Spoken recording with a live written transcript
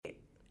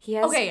He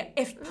has... Okay,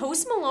 if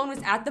Post Malone was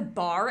at the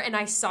bar and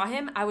I saw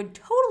him, I would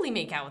totally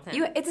make out with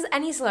him. It's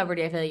any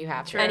celebrity I feel like you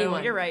have to. True.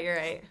 Anyone. You're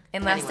right.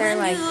 Unless they're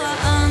like... You are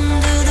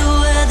under the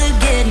weather,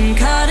 getting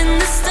caught in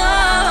the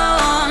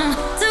storm.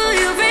 Do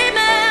you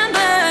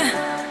remember?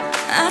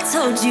 I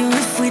told you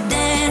if we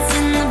dance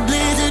in the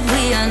blizzard,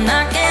 we are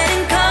not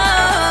getting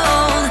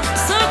cold.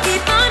 So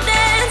keep on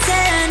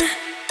dancing,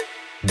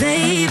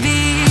 baby.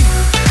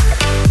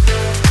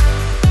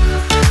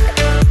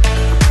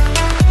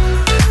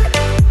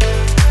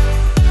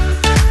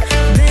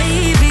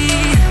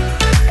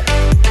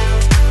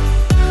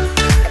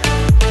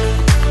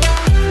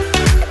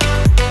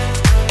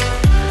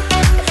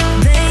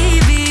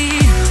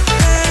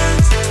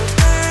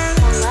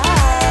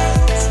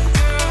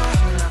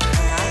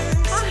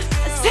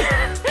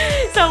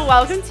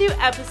 Welcome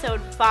to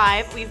episode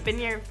 5. We've been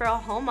here for a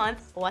whole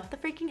month. What the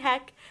freaking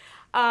heck?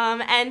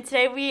 And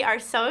today we are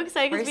so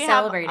excited because we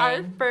have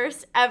our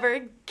first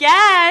ever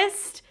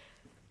guest.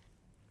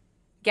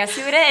 Guess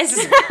who it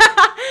is?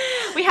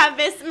 We have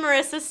Miss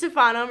mrsa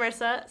Stefano.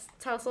 Marissa,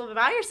 tell us a little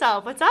bit about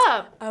yourself. What's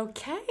up?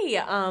 Okay,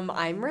 I'm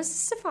mrsa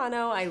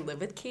Stefano. I live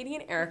with Katie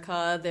and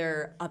Erica.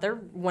 They're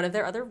one of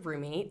their other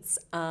roommates.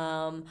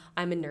 I'm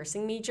a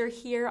nursing major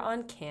here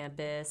on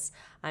campus.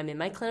 I'm in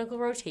my clinical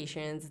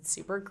rotations. It's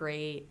super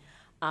great.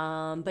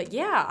 But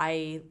yeah,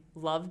 I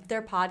loved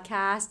their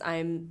podcast.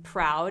 I'm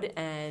proud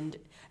and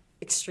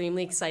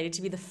extremely excited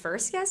to be the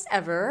first guest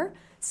ever.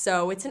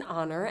 So it's an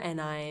honor, and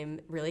I'm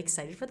really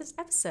excited for this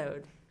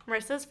episode.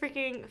 Marissa's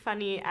freaking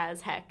funny as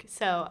heck.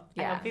 So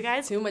yeah. I hope you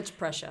guys... Too much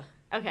pressure.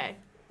 Okay.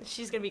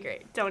 She's going to be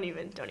great. Don't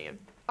even.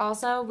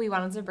 Also, we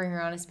wanted to bring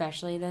her on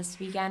especially this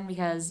weekend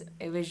because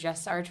it was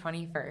just our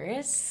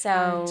 21st.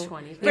 So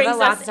brings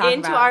us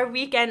into our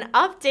weekend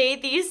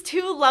update. These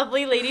two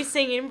lovely ladies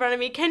singing in front of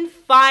me can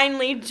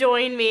finally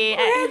join me.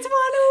 It's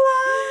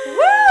 101!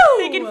 Woo!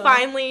 They can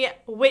finally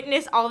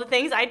witness all the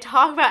things I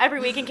talk about every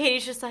week, and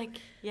Katie's just like,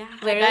 yeah,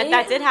 literally, I bet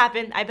that did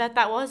happen. I bet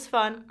that was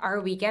fun.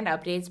 Our weekend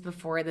updates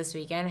before this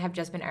weekend have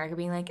just been Erica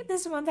being like,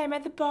 this one time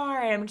at the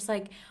bar. And I'm just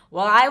like,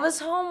 well, I was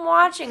home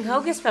watching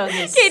Hocus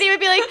Pocus. Katie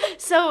would be like,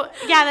 so,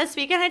 yeah, this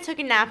weekend I took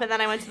a nap and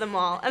then I went to the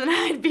mall. And then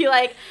I'd be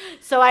like,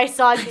 so I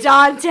saw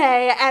Dante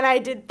and I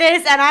did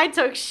this and I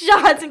took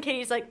shots. And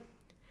Katie's like,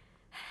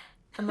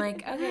 I'm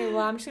like, okay,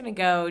 well, I'm just going to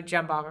go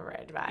jump off a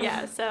bridge. Bye.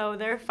 Yeah, so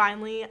they're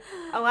finally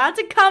allowed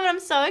to come, and I'm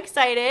so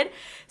excited.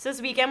 So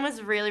this weekend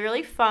was really,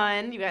 really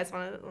fun. You guys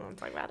want to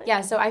talk about it?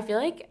 Yeah, so I feel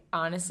like,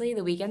 honestly,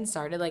 the weekend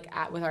started,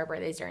 with our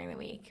birthdays during the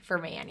week, for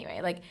me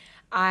anyway. Like,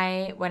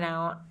 I went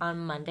out on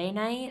Monday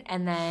night,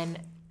 and then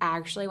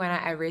actually went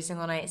out every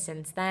single night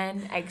since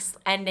then,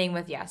 ending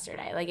with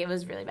yesterday. Like, it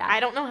was really bad. I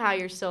don't know how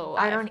you're still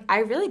alive. I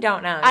really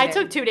don't know. I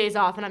took 2 days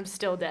off, and I'm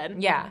still dead.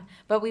 Yeah,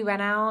 but we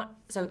went out,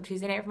 so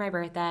Tuesday night for my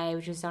birthday,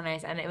 which was so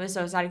nice, and it was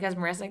so sad because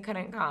Marissa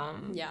couldn't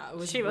come. Yeah, it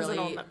was she wasn't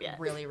old enough yet.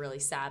 Really, really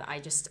sad.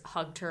 I just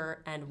hugged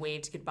her and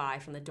waved goodbye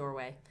from the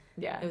doorway.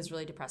 Yeah. It was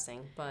really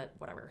depressing, but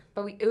whatever.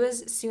 But it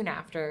was soon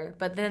after.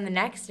 But then the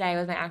next day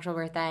was my actual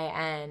birthday,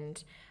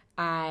 and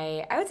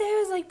I would say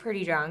I was,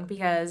 pretty drunk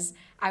because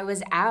I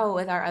was out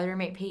with our other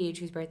roommate, Paige,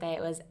 whose birthday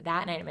it was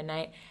that night at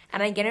midnight,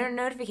 and I get a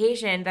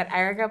notification that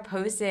Erica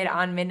posted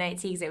on Midnight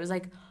Tea because it was,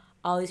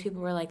 all these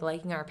people were,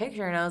 liking our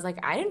picture, and I was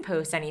like, I didn't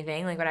post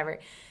anything, whatever.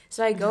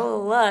 So I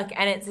go look,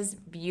 and it's this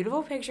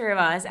beautiful picture of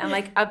us, and,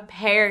 a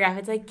paragraph,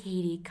 it's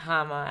Katie,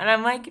 comma, and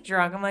I'm,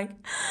 drunk, I'm like,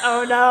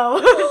 oh, no.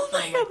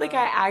 Oh, my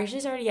God. I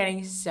actually started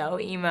getting so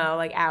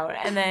emo, out,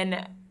 and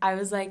then I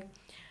was,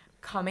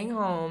 coming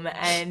home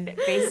and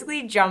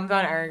basically jumped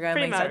on Erica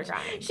and started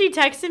crying. She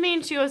texted me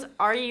and she goes,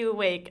 are you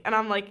awake? And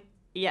I'm like,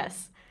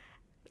 yes.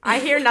 I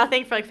hear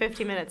nothing for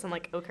 15 minutes. I'm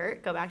like, oh,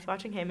 Kurt, go back to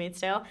watching Handmaid's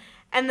Tale.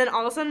 And then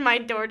all of a sudden my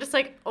door just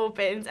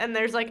opens and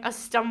there's a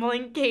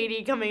stumbling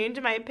Katie coming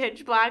into my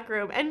pitch black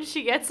room, and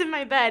she gets in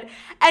my bed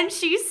and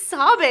she's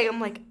sobbing.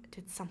 I'm like,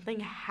 did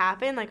something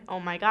happen? Oh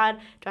my God,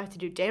 do I have to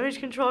do damage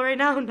control right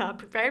now? I'm not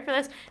prepared for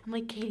this. I'm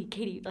like,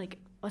 Katie,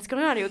 what's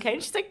going on? Are you okay?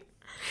 And she's like,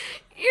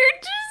 you're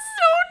just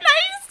so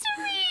nice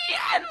to me,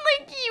 and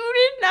you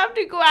didn't have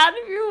to go out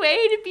of your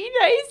way to be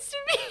nice to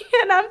me.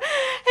 And I'm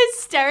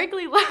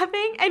hysterically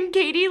laughing, and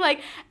Katie,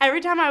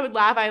 every time I would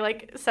laugh,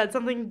 I said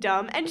something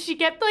dumb, and she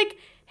kept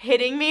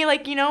hitting me,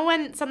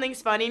 when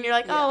something's funny and you're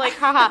like, oh,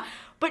 haha.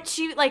 But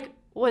she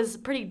was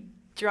pretty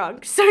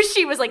drunk, so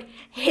she was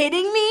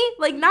hitting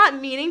me, not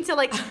meaning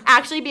to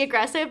actually be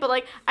aggressive,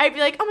 but I'd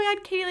be like, oh my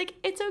God, Katie,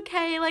 it's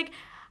okay,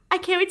 I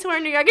can't wait till we're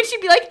in New York, and she'd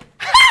be like,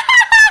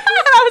 and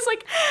I was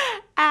like,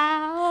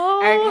 ow.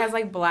 Eric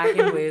has black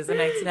and blues the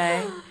next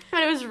day.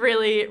 And it was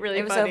really,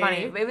 really funny. It was so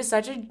funny. It was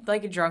such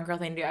a drunk girl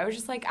thing to do. I was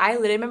just I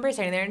literally remember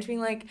standing there and just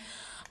being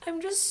I'm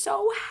just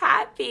so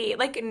happy.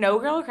 No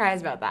girl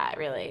cries about that,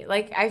 really.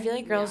 I feel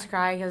girls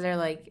cry because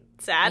they're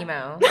sad,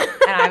 emo.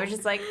 And I was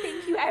just thank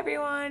you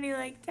everyone who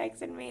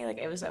texted me.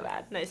 It was so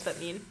bad. Nice but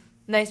mean.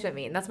 Nice but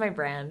mean. That's my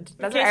brand.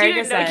 That's what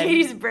Erica said.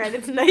 Katie's brand.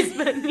 It's nice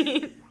but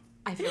mean.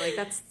 I feel like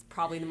that's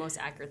probably the most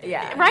accurate thing.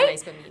 Yeah. Right?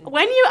 Nice but mean.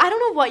 I don't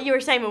know what you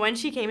were saying, but when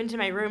she came into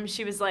my room,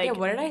 she was like, Yeah,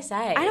 what did I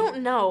say? I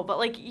don't know, but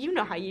like, you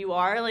know how you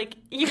are. Like,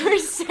 you were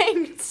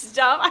saying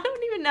stuff. I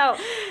don't even know.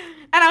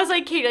 And I was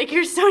like, Katie, like,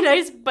 you're so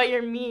nice, but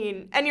you're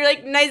mean. And you're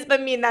like, nice but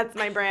mean, that's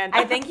my brand.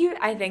 I think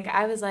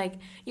I was like,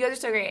 you guys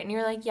are so great. And you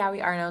were like, yeah, we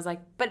are. And I was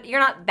like, but you're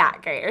not that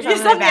great or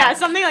something like that. Yeah,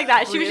 something like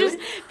that. She was Really?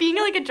 just being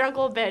like a drunk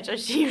old bitch,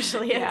 as she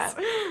usually is. Yeah.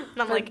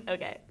 And I'm like,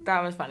 okay.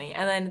 That was funny.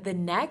 And then the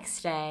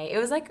next day, it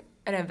was like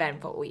an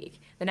eventful week.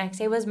 The next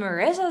day was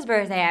Marissa's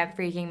birthday at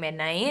freaking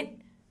midnight.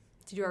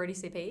 Did you already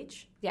say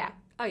Paige? Yeah.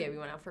 Oh yeah, we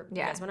went out for.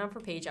 Yeah. You guys went out for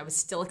Paige. I was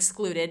still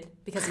excluded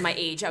because of my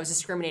age. I was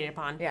discriminated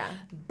upon. Yeah.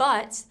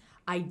 But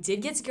I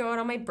did get to go out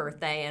on my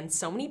birthday, and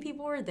so many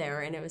people were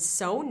there, and it was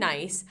so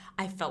nice.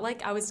 I felt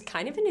like I was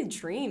kind of in a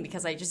dream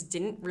because I just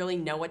didn't really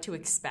know what to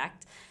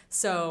expect.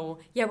 So,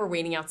 yeah, we're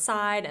waiting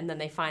outside, and then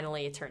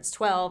it turns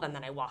 12, and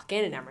then I walk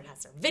in, and everyone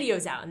has their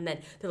videos out, and then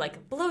they're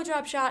like,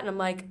 blowjob shot, and I'm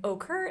like, oh,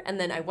 Kurt, and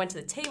then I went to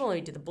the table, and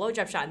we did the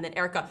blowjob shot, and then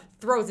Erica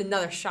throws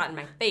another shot in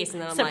my face,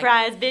 and then I'm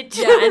Surprise, like, bitch.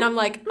 yeah, and I'm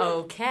like,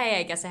 okay,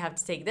 I guess I have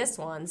to take this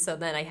one. So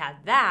then I had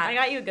that. I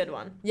got you a good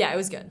one. Yeah, it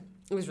was good.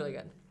 It was really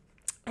good.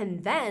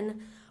 And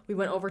then we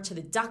went over to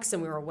the Ducks,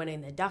 and we were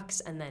winning the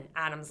Ducks, and then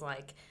Adam's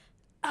like,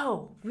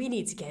 oh, we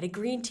need to get a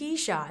green tea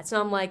shot.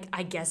 So I'm like,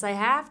 I guess I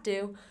have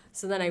to.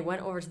 So then I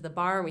went over to the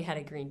bar, and we had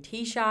a green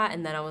tea shot,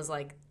 and then I was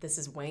like, this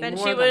is way Then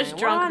more she than was I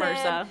drunk, wanted.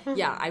 MrSA.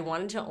 Yeah, I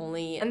wanted to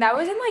only... And that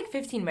was in like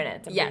 15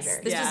 minutes, I'm yes, pretty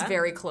sure. this was Yeah.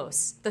 very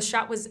close. The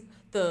shot was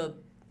the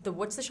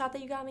what's the shot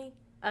that you got me?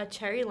 A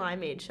cherry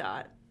limeade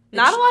shot.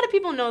 Not a lot of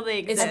people know they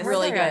It's exist.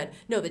 really they're good.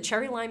 No, the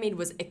cherry limeade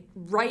was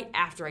right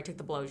after I took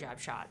the blowjob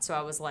shot. So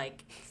I was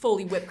like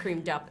fully whipped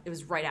creamed up. It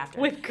was right after.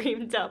 Whipped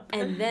creamed up.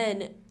 And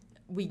then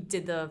we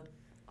did the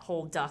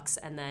whole Ducks,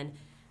 and then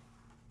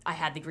I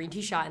had the green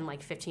tea shot in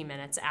like 15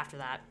 minutes after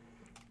that.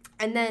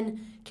 And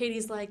then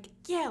Katie's like,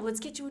 yeah, let's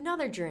get you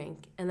another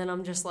drink. And then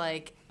I'm just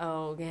like,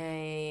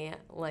 okay,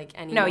 like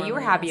any No, more you were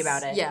of happy this?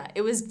 about it. Yeah,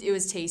 it was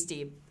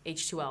tasty.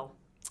 H2L.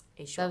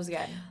 That was good.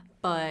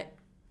 But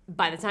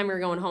by the time we were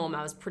going home,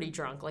 I was pretty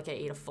drunk. Like I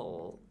ate a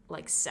full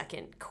like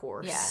second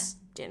course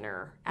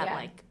dinner at Yeah.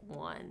 like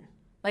 1.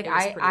 Like It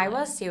was I pretty late.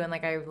 was too, and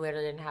like I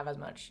literally didn't have as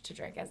much to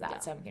drink as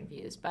that, so I'm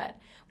confused. But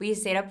we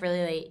stayed up really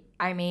late.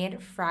 I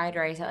made fried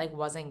rice that like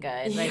wasn't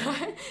good. Like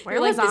Where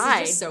You're was like, this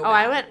I? Is just so Oh,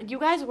 I bad. went. You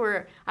guys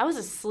were. I was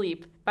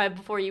asleep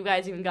before you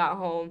guys even got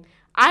home.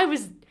 I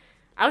was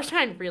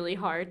trying really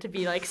hard to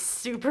be like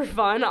super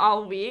fun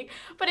all week,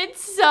 but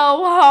it's so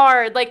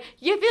hard. Like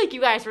you feel like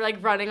you guys were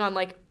like running on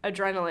like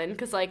adrenaline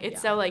because like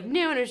it's so like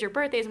new and it was your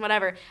birthdays and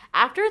whatever.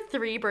 After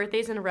 3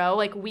 birthdays in a row,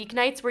 like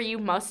weeknights where you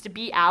must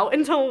be out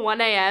until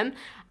 1 a.m.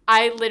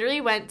 I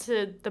literally went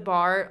to the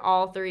bar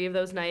all 3 of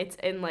those nights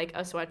in like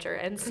a sweatshirt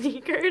and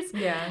sneakers.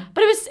 Yeah.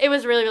 But it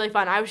was really, really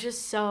fun. I was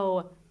just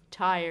so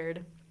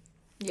tired.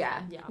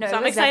 yeah. Yeah. No, So it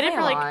I'm was excited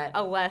definitely for a like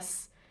lot. a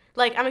less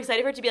like I'm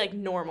excited for it to be like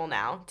normal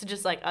now. To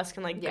just like us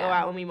can like go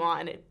out when we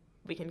want and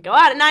we can go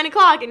out at 9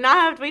 o'clock and not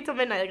have to wait till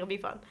midnight. Like, it'll be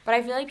fun. But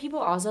I feel like people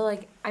also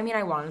like. I mean,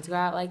 I wanted to go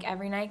out like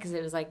every night because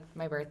it was like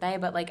my birthday.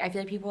 But like, I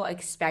feel like people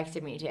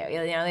expected me to.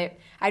 You know,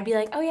 I'd be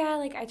like, oh yeah,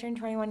 like I turned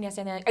 21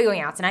 yesterday. And they're like, are you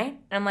going out tonight?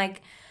 And I'm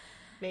like,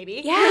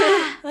 Maybe.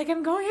 yeah, like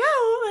I'm going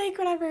out. Like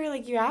whatever.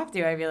 Like you have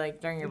to. I feel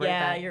like during your birthday.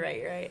 Yeah, you're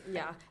right.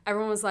 Yeah.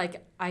 Everyone was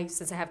like,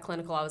 since I have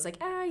clinical, I was like,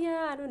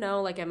 yeah, I don't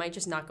know. Like, I might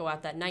just not go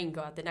out that night and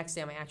go out the next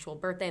day on my actual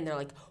birthday. And they're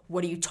like,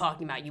 what are you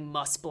talking about? You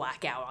must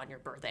black out on your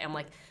birthday. I'm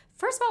like,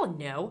 first of all,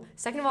 no.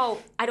 Second of all,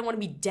 I don't want to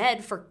be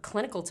dead for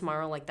clinical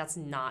tomorrow. Like, that's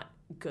not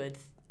a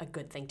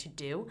good thing to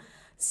do.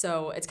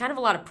 So it's kind of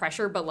a lot of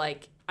pressure, but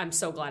like, I'm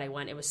so glad I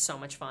went. It was so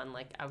much fun.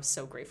 Like, I was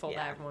so grateful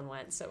that everyone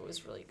went. So it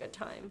was really a good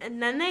time.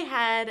 And then they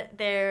had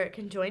their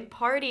conjoined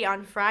party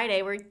on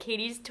Friday where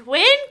Katie's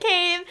twin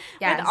came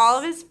Yes. with all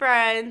of his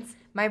friends.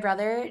 My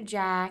brother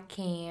Jack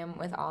came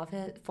with all of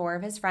his 4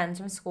 of his friends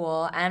from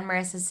school, and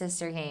Marissa's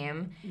sister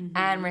came,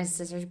 and Marissa's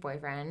sister's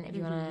boyfriend. If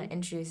you want to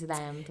introduce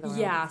them to the world.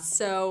 Yeah,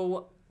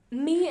 so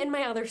me and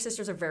my other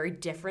sisters are very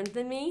different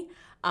than me.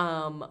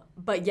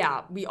 But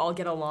yeah, we all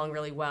get along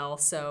really well.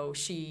 So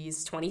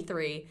she's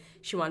 23.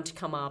 She wanted to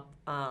come up.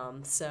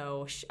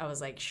 So I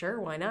was like, sure,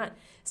 why not?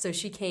 So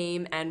she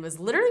came and was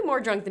literally more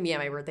drunk than me at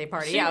my birthday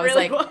party. She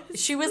really was.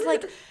 She was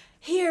like,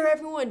 here,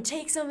 everyone,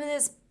 take some of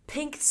this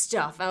pink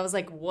stuff. I was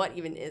like, what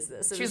even is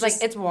this? She was like,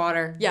 it's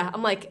water. Yeah,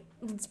 I'm like,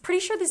 pretty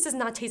sure this does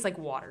not taste like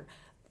water.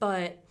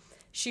 But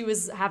she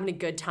was having a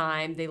good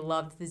time. They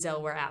loved the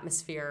Delaware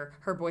atmosphere.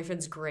 Her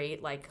boyfriend's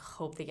great. Like,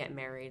 hope they get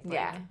married. Like,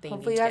 Yeah. they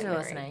Hopefully need you to guys get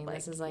are married. listening.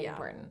 This is like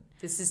important.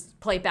 This is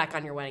play it back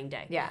on your wedding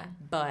day. Yeah.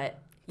 But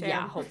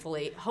yeah, Damn.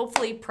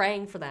 hopefully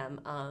praying for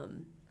them.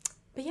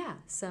 But yeah,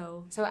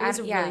 so it was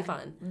after, really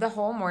fun. The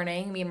whole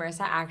morning, me and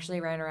Marissa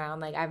actually ran around.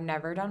 Like, I've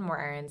never done more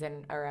errands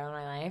in a row in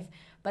my life.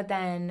 But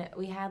then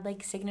we had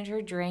like signature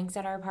drinks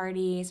at our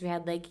parties. We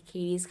had like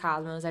Katie's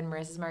Cosmos and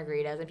Marissa's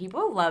Margaritas, and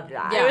people loved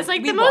that. It was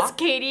like the most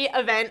Katie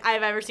event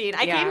I've ever seen.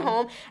 I came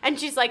home and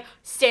she's like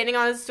standing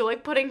on a stool,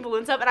 like putting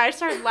balloons up, and I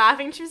started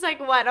laughing. She was like,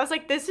 "What?" And I was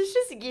like, "This is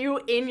just you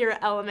in your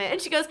element." And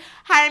she goes,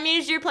 "Hi, I'm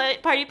your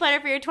party planner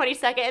for your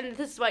 22nd, and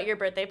this is what your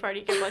birthday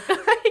party can look like."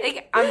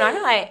 Like, I'm not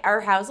gonna lie, our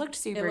house looked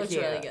super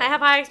cute. Really good. I have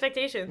high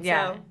expectations.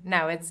 Yeah. So.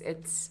 No,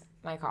 it's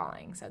my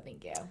calling, so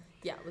thank you.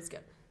 Yeah, it was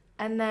good.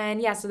 And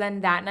then, so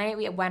then that night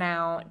we went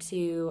out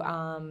to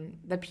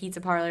the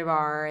pizza parlor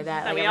bar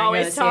that like, we everyone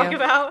always goes talk to.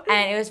 about.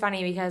 And it was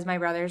funny because my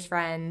brother's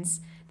friends,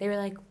 they were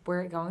like,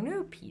 "We're going to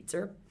a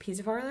pizza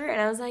parlor?"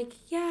 And I was like,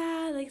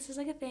 "Yeah, like, this is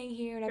like a thing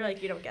here." You're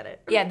like, you don't get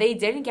it. Yeah, they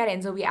didn't get it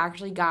until we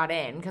actually got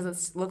in because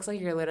it looks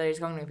like you're literally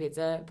just going to a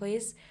pizza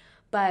place.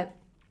 But,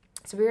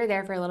 so we were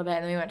there for a little bit,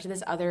 and then we went to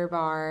this other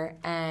bar,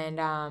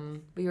 and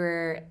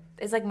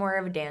it's like more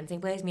of a dancing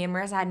place. Me and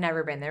Marissa had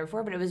never been there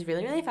before, but it was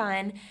really, really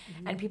fun.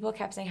 Mm-hmm. And people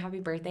kept saying happy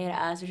birthday to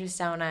us, which is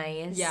so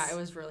nice. Yeah, it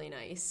was really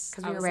nice.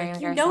 Because we were wearing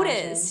like, our noticed.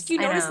 sashes. You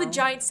noticed the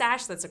giant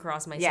sash that's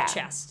across my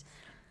chest.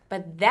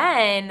 But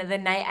then the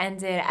night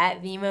ended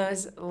at the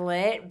most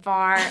lit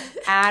bar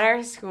at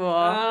our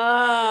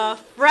school.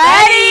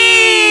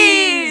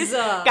 Freddy's!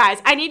 Guys,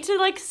 I need to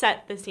like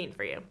set the scene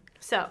for you.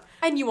 So,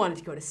 and you wanted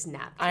to go to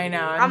Snap. I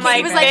know. I'm like,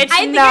 he was like,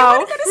 I think I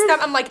want to go to Snap.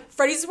 I'm like,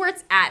 Freddy's is where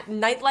it's at.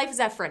 Nightlife is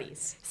at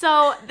Freddy's.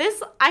 So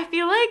this, I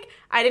feel like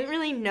I didn't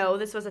really know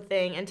this was a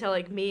thing until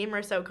like me and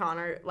Marissa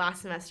O'Connor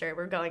last semester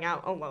were going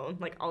out alone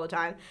like all the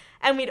time,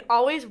 and we'd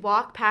always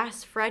walk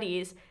past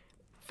Freddy's.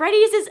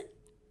 Freddy's is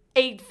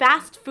a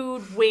fast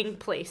food wing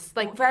place.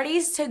 Like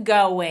Freddy's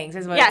to-go wings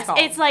is what yes, it's called.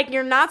 It's like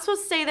you're not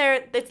supposed to stay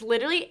there. It's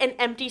literally an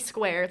empty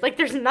square. Like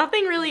there's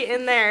nothing really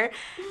in there.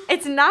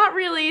 It's not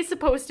really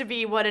supposed to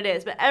be what it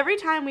is. But every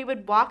time we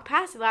would walk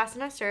past it last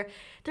semester,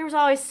 there was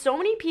always so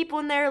many people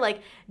in there like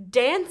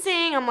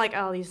dancing. I'm like,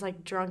 oh, these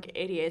like drunk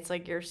idiots.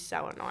 Like you're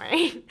so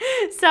annoying.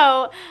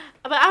 So,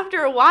 but after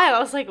a while, I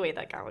was like, wait,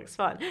 that guy looks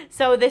fun.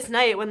 So this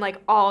night when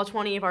like all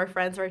 20 of our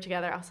friends were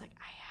together, I was like,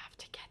 I have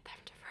to get them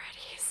to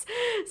Freddy's.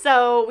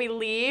 So we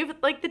leave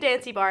like the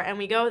dancey bar and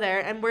we go there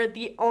and we're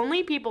the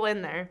only people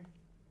in there.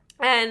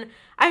 And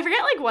I forget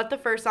like what the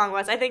first song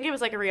was. I think it was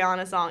like a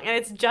Rihanna song. And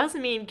it's just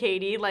me and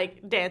Katie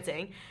like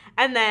dancing.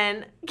 And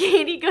then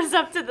Katie goes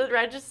up to the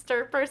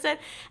register person and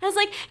I was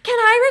like, can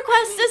I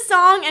request a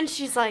song? And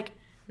she's like,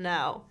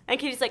 no. And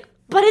Katie's like,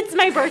 but it's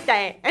my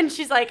birthday. And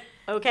she's like,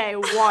 okay,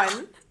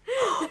 one.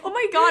 Oh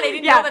my god, I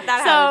didn't know that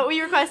happened. So we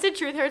requested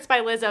Truth Hurts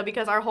by Lizzo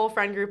because our whole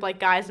friend group, like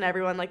guys and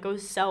everyone, like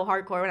goes so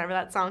hardcore whenever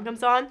that song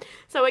comes on.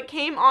 So it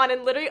came on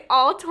and literally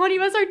all 20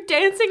 of us are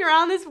dancing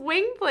around this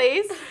wing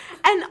place.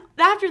 And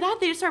after that,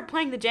 they just started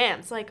playing the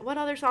jams. Like, what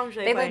other songs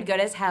were they playing? They played Good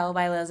as Hell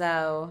by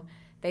Lizzo.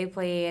 They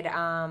played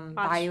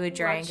Buy You a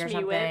Drink or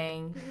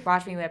something.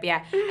 Watch Me Whip,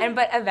 yeah.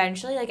 But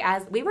eventually, like,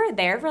 as we were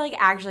there for like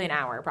actually an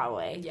hour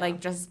probably. Yeah.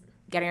 Like just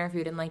getting our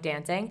food and like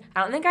dancing.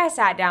 I don't think I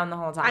sat down the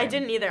whole time. I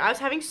didn't either. I was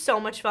having so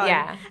much fun.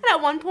 Yeah. And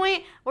at one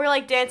point, we're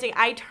like dancing.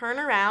 I turn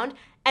around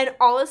and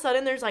all of a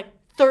sudden there's like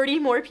 30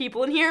 more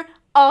people in here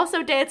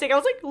also dancing. I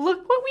was like,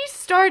 look what we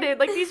started.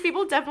 Like these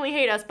people definitely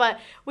hate us. But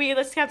we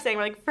just kept saying,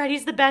 we're like,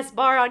 Freddy's the best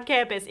bar on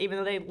campus, even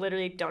though they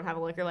literally don't have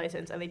a liquor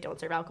license and they don't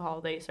serve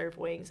alcohol. They serve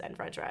wings and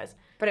french fries.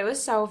 But it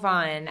was so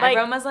fun. Like,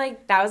 everyone was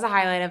like, that was the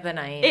highlight of the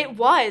night. It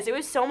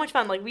was so much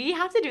fun. Like we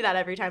have to do that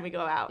every time we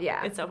go out.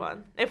 Yeah. It's so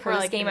fun. If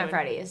Post game at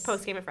Freddy's.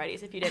 Post game at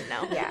Freddy's, if you didn't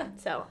know. Yeah.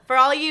 So for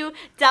all you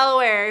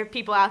Delaware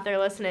people out there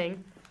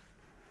listening,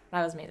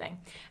 that was amazing.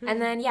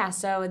 And then,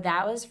 so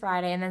that was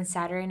Friday. And then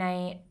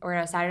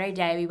Saturday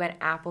day, we went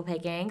apple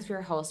picking because we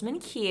were wholesome and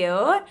cute.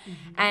 Mm-hmm.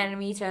 And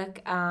we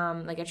took,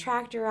 like, a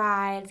tractor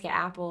ride to get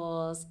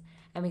apples.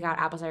 And we got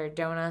apple cider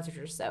donuts, which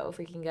were so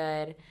freaking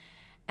good.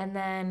 And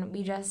then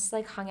we just,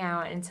 like, hung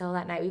out until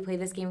that night. We played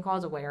this game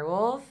called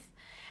Werewolf.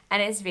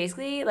 And it's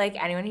basically, like,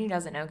 anyone who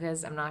doesn't know,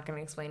 because I'm not going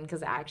to explain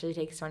because it actually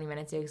takes 20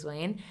 minutes to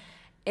explain.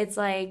 It's,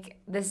 like,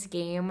 this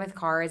game with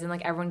cards and,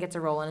 like, everyone gets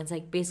a roll. And it's,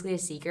 like, basically a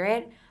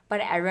secret. But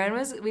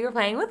we were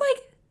playing with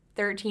like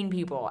 13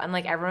 people and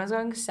like everyone was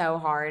going so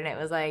hard and it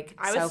was like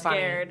I so was funny.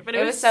 scared, but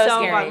it was so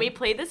scary. fun. We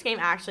played this game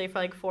actually for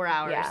like 4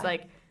 hours. Yeah.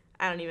 Like,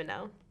 I don't even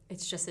know.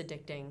 It's just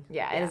addicting.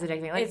 Yeah, it is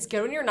addicting. Like, it's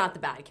good when you're not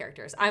the bad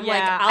characters. I'm Yeah,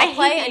 like, I I'll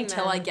play hate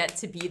until them. I get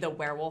to be the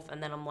werewolf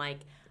and then I'm like,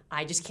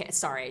 I just can't.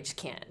 Sorry, I just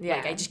can't. Yeah.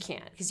 Like, I just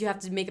can't. Because you have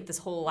to make up this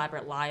whole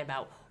elaborate lie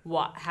about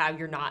how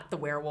you're not the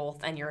werewolf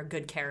and you're a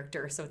good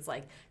character. So it's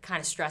like kind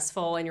of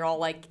stressful and you're all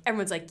like,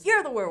 everyone's like,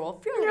 you're the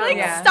werewolf. You're the You're like,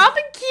 werewolf. stop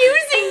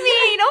accusing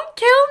me! Don't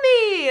kill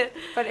me!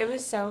 but it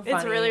was so funny.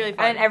 It's really, really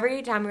fun. And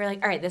every time we were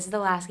like, all right, this is the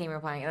last game we're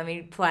playing. And then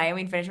we'd play and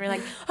we'd finish and we're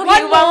like, okay,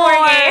 One more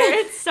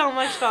game. It's so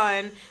much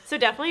fun. So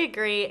definitely a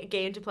great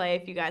game to play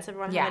if you guys ever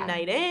want to have a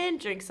night in,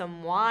 drink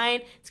some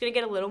wine. It's going to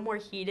get a little more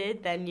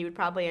heated than you would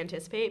probably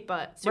anticipate,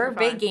 but super We're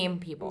fun. big game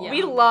people. Yeah.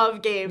 We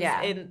love games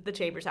Yeah. in the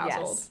Chambers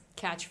household. Yes.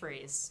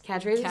 Catchphrase.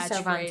 Catchphrase is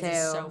so fun Catchphrase too.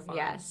 is so fun.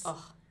 Yes.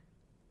 Ugh.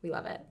 We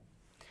love it.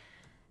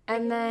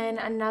 And then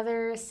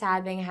another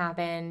sad thing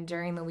happened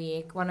during the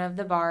week. One of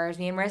the bars,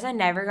 me and Marissa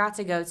never got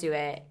to go to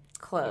it.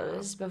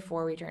 closed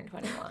before we turned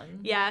 21.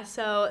 Yeah,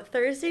 so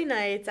Thursday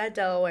nights at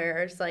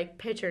Delaware is like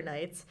pitcher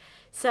nights.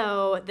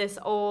 So this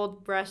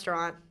old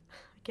restaurant, I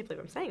can't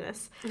believe I'm saying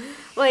this,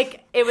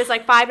 like it was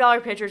like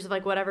 $5 pitchers of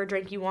like whatever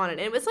drink you wanted.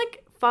 And it was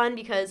like fun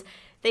because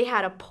they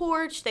had a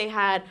porch, they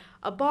had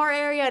a bar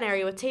area, an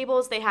area with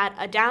tables, they had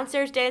a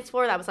downstairs dance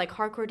floor that was like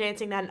hardcore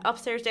dancing, they had an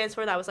upstairs dance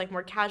floor that was like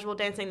more casual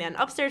dancing, they had an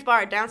upstairs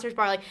bar, a downstairs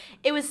bar, like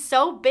it was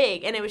so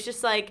big and it was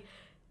just like,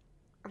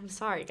 I'm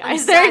sorry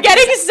guys, they're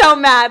getting so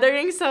mad, they're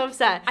getting so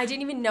upset. I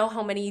didn't even know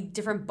how many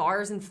different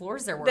bars and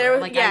floors there were.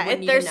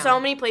 There's so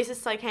many places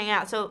to like hang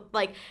out. So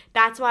like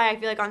that's why I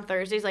feel like on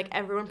Thursdays like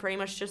everyone pretty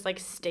much just like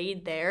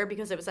stayed there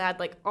because it had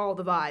like all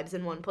the vibes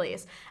in one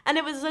place. And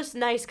it was just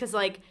nice because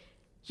like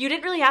you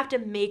didn't really have to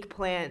make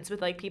plans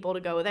with like people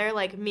to go there.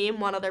 Like me and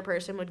one other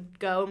person would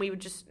go and we would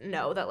just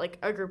know that like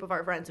a group of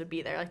our friends would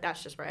be there. Like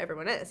that's just where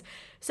everyone is.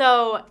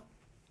 So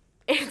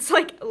it's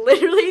like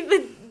literally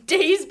the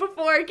days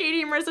before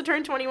Katie and Marissa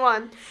turned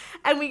 21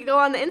 and we go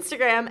on the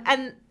Instagram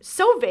and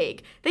so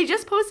vague. They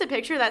just post a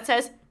picture that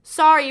says,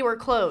 "Sorry, we're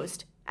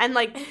closed." And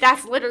like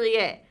that's literally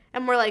it.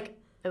 And we're like,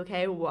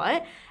 okay,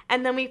 what?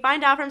 And then we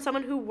find out from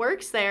someone who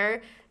works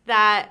there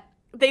that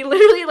they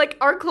literally like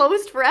are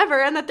closed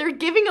forever and that they're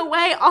giving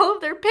away all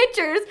of their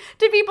pictures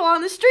to people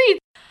on the streets.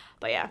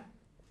 But yeah.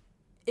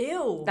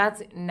 Ew.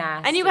 That's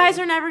nasty. And you guys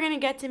are never going to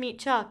get to meet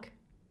Chuck.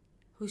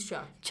 Who's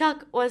Chuck?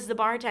 Chuck was the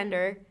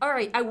bartender. All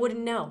right, I wouldn't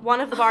know. One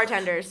of the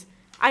bartenders.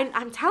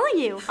 I'm telling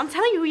you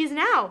who he is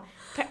now.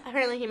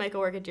 Apparently he might go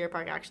work at Deer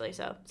Park actually,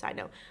 so side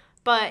note.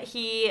 But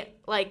he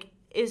like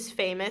is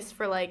famous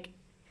for like,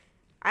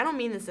 I don't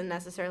mean this in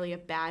necessarily a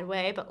bad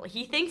way, but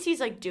he thinks he's,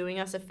 like, doing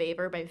us a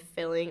favor by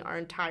filling our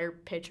entire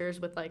pitchers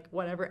with, like,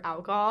 whatever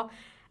alcohol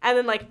and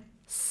then, like,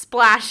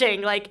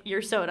 splashing, like,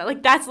 your soda.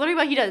 Like, that's literally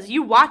what he does.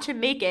 You watch him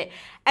make it,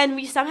 and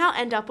we somehow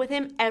end up with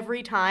him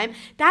every time.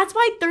 That's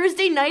why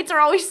Thursday nights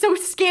are always so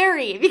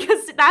scary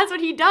because that's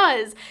what he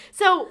does.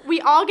 So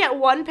we all get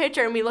one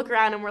pitcher, and we look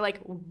around, and we're like,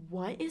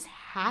 what is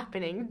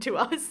happening to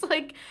us?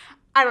 Like,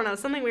 I don't know.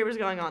 Something weird was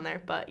going on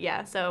there. But,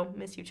 yeah, so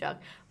miss you, Chuck.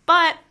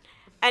 But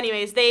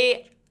anyways,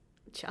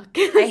 Chuck.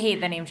 I hate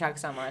the name Chuck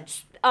so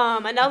much.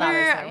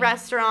 Another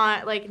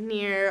restaurant like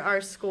near our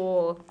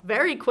school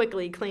very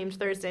quickly claimed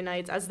Thursday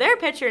nights as their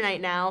pitcher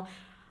night now.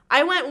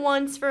 I went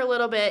once for a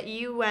little bit.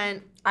 You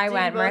went. I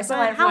went. Marissa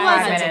went for How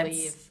was 5 it?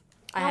 minutes.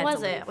 How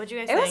was it? What'd you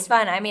guys It think? was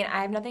fun. I mean,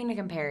 I have nothing to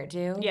compare it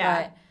to.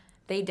 Yeah. But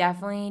they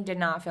definitely did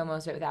not fill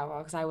most of it with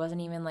alcohol because I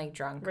wasn't even like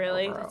drunk.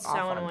 Really? Over, That's off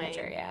so one annoying.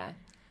 pitcher. Yeah.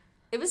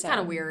 It was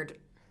kind of weird.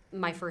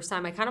 My first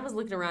time, I kind of was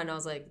looking around and I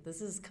was like,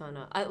 this is kind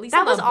of, at least That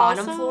on the was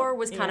bottom also- floor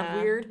was kind yeah.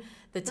 of weird.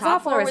 The top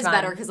top floor floor was was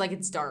better fun. because, like,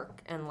 it's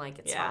dark and, like,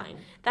 it's fine.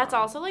 That's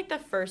also like the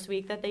first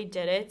week that they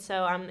did it,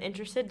 so I'm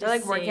interested to They're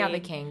like see. working out the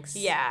kinks.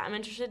 Yeah, I'm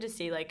interested to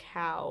see like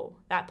how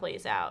that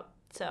plays out.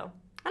 So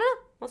I don't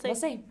know. We'll see. We'll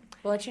see.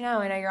 We'll let you know.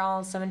 I know you're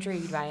all so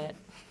intrigued by it.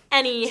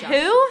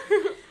 Anywho,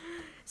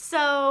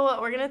 so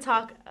we're gonna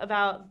talk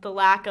about the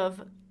lack of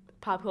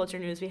pop culture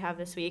news we have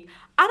this week.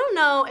 I don't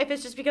know if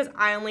it's just because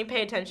I only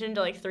pay attention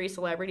to like 3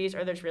 celebrities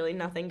or there's really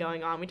nothing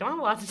going on. We don't have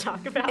a lot to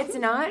talk about. It's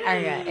not,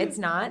 Arya, it's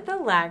not the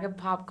lack of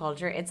pop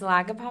culture. It's the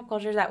lack of pop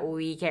culture that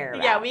we care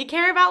about. Yeah, we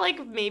care about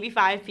like maybe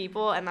 5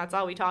 people and that's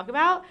all we talk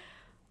about.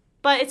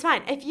 But it's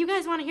fine. If you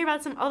guys want to hear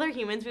about some other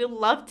humans, we would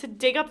love to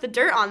dig up the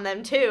dirt on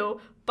them too.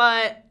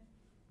 But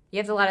You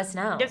have to let us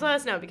know. you have to let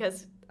us know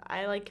because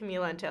I like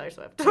Camila and Taylor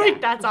Swift.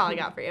 Like that's all I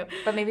got for you.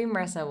 But maybe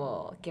Marissa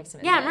will give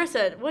some Yeah, input.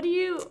 Marissa, what do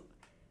you...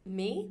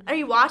 Me? Are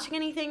you watching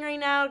anything right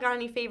now? Got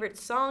any favorite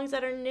songs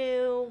that are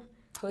new?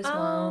 Post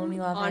Malone, we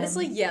love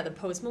Honestly, him. yeah, the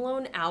Post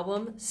Malone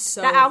album,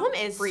 That album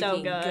is so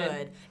freaking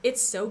good.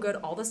 It's so good.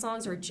 All the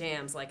songs are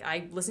jams. Like,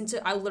 I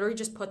literally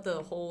just put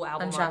the whole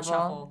album on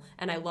shuffle,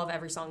 and I love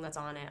every song that's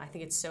on it. I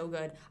think it's so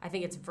good. I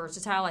think it's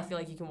versatile. I feel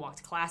like you can walk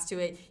to class to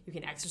it. You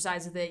can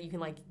exercise with it. You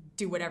can, like,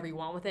 do whatever you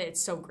want with it.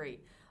 It's so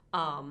great.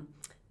 But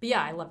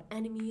yeah, I love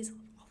Enemies.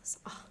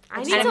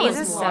 I need to Enemies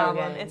listen is to so the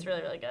album. good. It's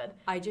really, really good.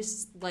 I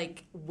just,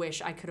 like,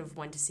 wish I could have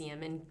went to see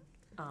him in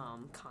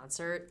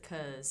concert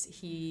because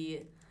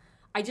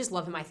I just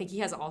love him. I think he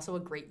has also a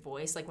great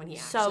voice, like when he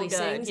So actually good.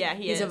 sings. Yeah,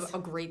 he's is. a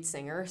great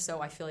singer, so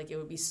I feel like it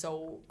would be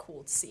so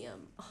cool to see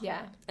him.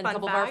 Yeah. And Fun a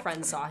couple of our fact.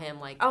 friends saw him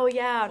like Oh,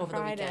 yeah, on over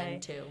Friday. the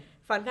weekend too.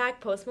 Fun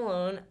fact, Post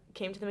Malone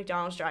came to the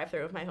McDonald's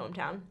drive-thru of my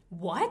hometown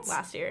What?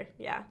 last year.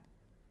 Yeah.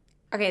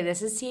 Okay,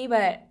 this is tea,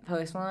 but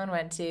Post Malone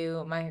went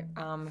to my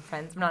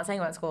friend's, I'm not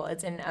saying what school,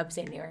 it's in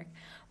upstate New York.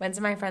 Went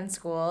to my friend's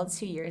school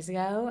 2 years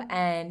ago,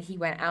 and he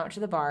went out to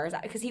the bars,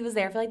 because he was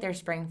there for, like, their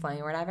spring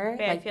fling or whatever.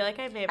 Okay, like, I feel like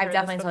I may have I've heard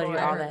definitely this told you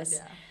before. all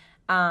this.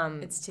 Yeah.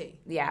 It's tea.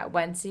 Yeah,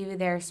 went to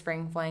their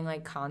spring fling,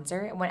 like,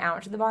 concert, went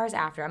out to the bars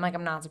after. I'm like,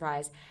 I'm not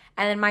surprised.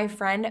 And then my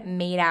friend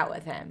made out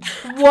with him.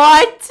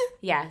 What?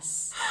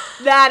 Yes.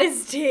 That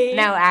is tea.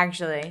 No,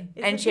 actually.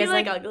 Isn't And she he, has,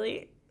 like, like,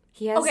 ugly?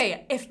 he has...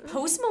 Okay, if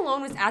Post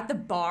Malone was at the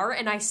bar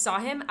and I saw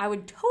him, I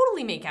would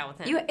totally make out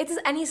with him. It's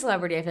any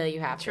celebrity I feel like you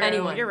have to. True.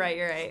 Anyone. You're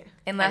right.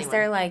 Unless Anyone.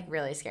 they're, like,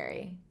 really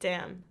scary.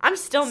 Damn. I'm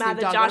still mad Snoop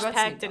that Dogg, what Josh about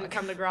Peck Snoop didn't Dogg?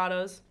 come to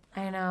Grotto's.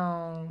 I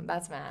know.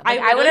 That's mad. I Like,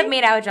 I would have literally-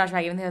 made out with Josh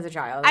Peck even though he was a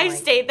child. I I'm like,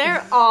 stayed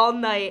there all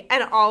night,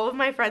 and all of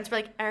my friends were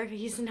like, Erica,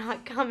 he's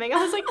not coming. I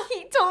was like,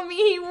 he told me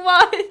he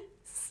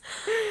was.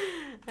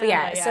 But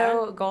yeah,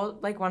 so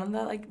one of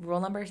the like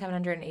rule number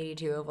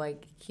 782 of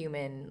like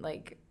human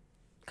like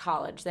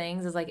college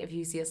things is like if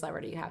you see a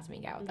celebrity, you have to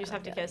make out with You just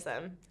them. have to kiss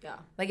them. Yeah.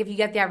 Like if you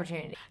get the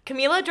opportunity.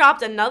 Camila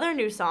dropped another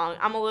new song.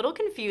 I'm a little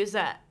confused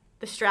at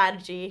the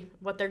strategy,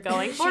 what they're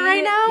going for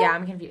right now. Yeah,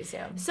 I'm confused too.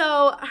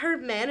 So her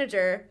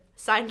manager,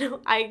 side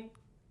note, I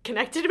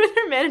connected with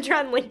her manager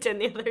on LinkedIn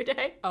the other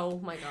day. Oh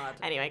my god.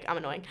 Anyway, I'm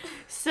annoying.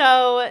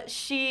 So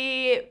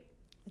she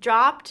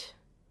dropped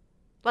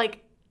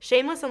like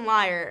Shameless and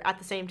Liar at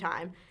the same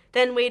time,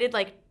 then waited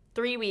like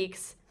 3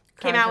 weeks,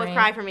 came out with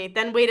Cry For Me,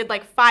 then waited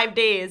like 5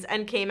 days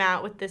and came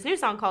out with this new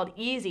song called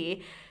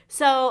Easy.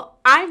 So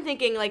I'm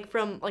thinking like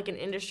from like an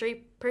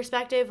industry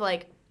perspective,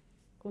 like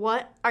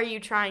what are you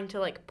trying to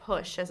like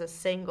push as a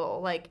single?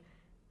 Like,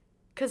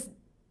 because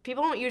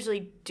people don't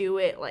usually do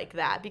it like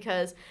that,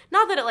 because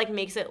not that it like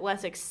makes it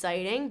less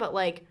exciting, but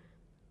like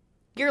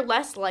you're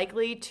less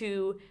likely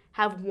to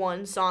have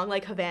one song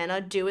like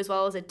Havana do as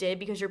well as it did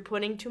because you're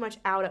putting too much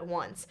out at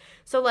once.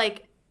 So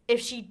like if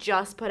she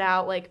just put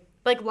out like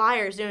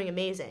Liar's doing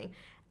amazing.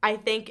 I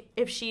think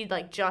if she'd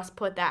like just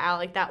put that out,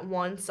 like that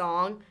one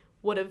song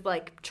would have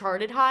like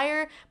charted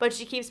higher, but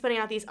she keeps putting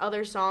out these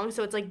other songs,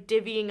 so it's like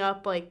divvying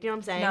up, like, you know what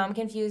I'm saying? No, I'm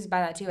confused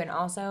by that too. And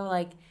also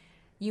like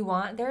you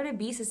want there to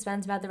be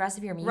suspense about the rest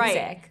of your music.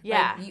 Right.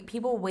 Yeah. Like,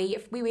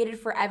 we waited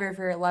forever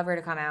for Lover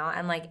to come out,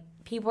 and like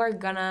people are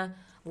gonna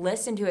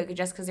listen to it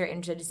just because they're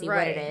interested to see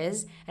what it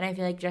is. And I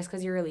feel like just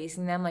because you're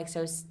releasing them like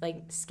so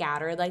like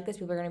scattered like this,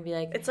 people are gonna be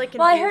like, it's like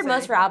well, I heard confusing.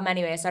 most of her album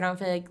anyway, so I don't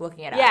feel like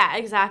looking it up. Yeah,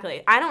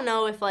 exactly. I don't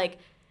know if like,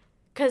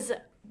 because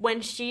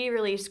when she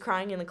released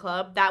Crying in the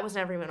Club, that was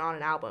never even on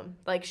an album.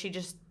 Like she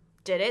just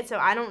did it. So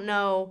I don't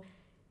know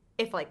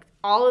if like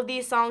all of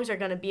these songs are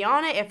gonna be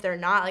on it. If they're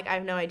not, like I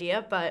have no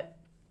idea. But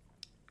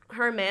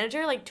her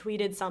manager like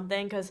tweeted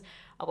something because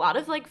a lot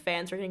of like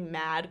fans were getting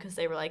mad because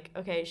they were like,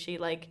 okay, she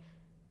like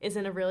is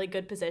in a really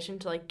good position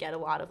to like get a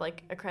lot of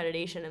like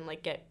accreditation and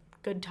like get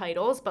good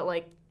titles, but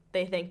like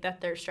they think that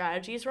their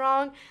strategy is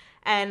wrong.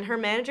 And her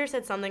manager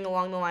said something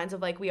along the lines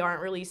of like, we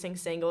aren't releasing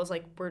singles,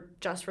 like we're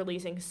just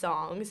releasing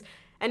songs.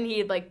 And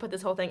he like put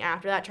this whole thing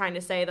after that trying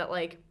to say that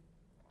like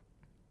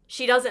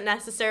she doesn't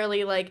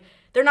necessarily like,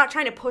 they're not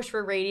trying to push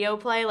for radio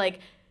play, like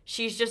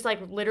she's just like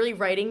literally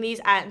writing these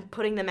and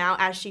putting them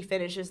out as she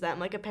finishes them.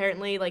 Like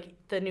apparently like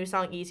the new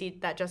song Easy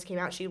that just came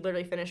out, she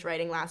literally finished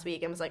writing last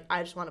week and was like,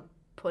 I just want to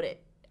put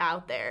it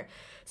out there.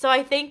 So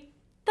I think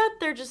that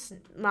they're just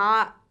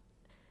not,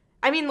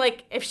 I mean,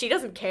 like, if she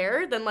doesn't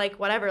care, then, like,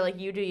 whatever, like,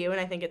 you do you, and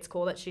I think it's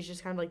cool that she's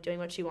just kind of, like, doing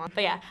what she wants.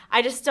 But, yeah,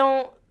 I just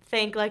don't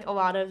think, like, a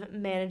lot of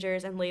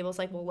managers and labels,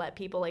 like, will let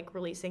people, like,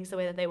 release things the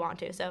way that they want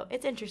to. So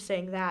it's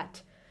interesting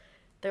that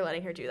they're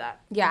letting her do that.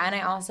 Yeah, and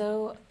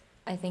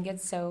I think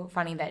it's so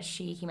funny that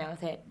she came out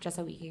with it just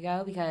a week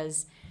ago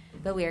because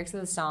the lyrics of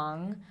the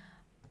song,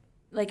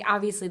 like,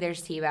 obviously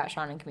there's tea about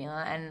Sean and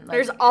Camila, and, like,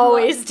 There's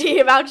always tea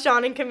about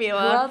Sean and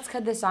Camila. Who else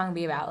could this song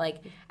be about?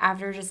 Like,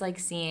 after just, like,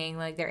 seeing,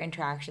 like, their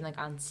interaction, like,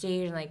 on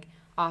stage and, like,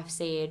 off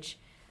stage,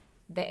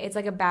 it's,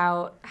 like,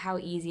 about how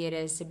easy it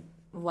is to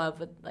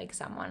love with, like,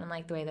 someone and,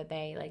 like, the way that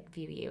they, like,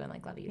 view you and,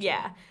 like, love you.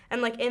 Yeah,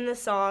 and, like, in the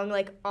song,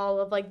 like, all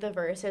of, like, the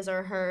verses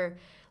are her,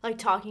 like,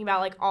 talking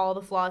about, like, all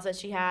the flaws that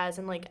she has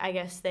and, like, I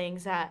guess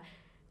things that,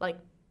 like,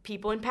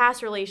 people in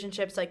past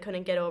relationships, like,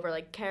 couldn't get over,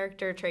 like,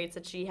 character traits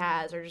that she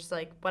has or just,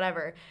 like,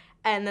 whatever.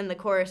 And then the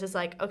chorus is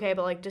like, okay,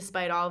 but, like,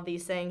 despite all of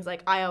these things,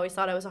 like, I always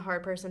thought I was a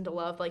hard person to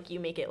love. Like, you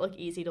make it look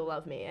easy to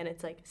love me. And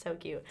it's, like, so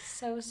cute.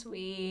 So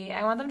sweet.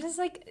 I want them to just,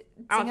 like,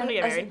 I want them to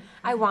get married.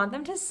 I want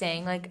them to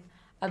sing, like,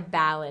 a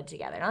ballad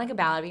together. Not like a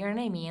ballad, but you know what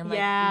I mean? Like,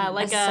 Yeah,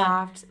 like a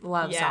soft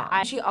love song.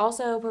 She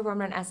also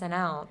performed on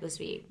SNL this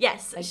week.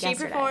 Yes, like she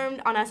yesterday.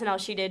 performed on SNL.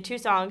 She did 2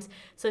 songs.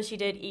 So she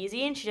did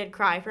Easy and she did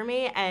Cry For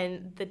Me.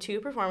 And the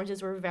 2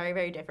 performances were very,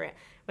 very different.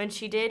 When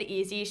she did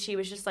Easy, she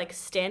was just, like,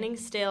 standing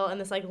still in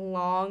this, like,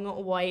 long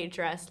white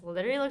dress.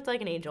 Literally looked like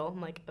an angel.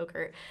 I'm like, oh,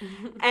 Kurt.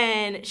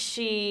 And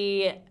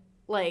she,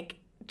 like,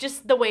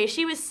 just the way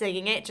she was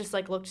singing it just,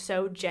 like, looked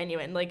so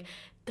genuine. Like,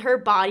 her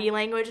body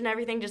language and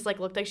everything just, like,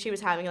 looked like she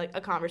was having, like,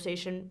 a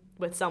conversation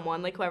with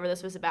someone, like, whoever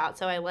this was about.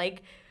 So I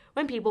like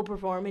when people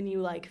perform and you,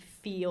 like,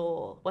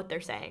 feel what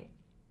they're saying.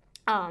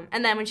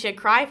 And then when she had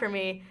Cry For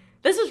Me,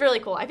 this was really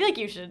cool. I feel like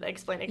you should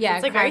explain it. Yeah,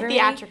 it's, like, Cry very For Me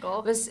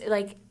theatrical. Was,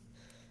 like,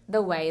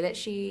 the way that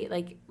she,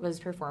 like, was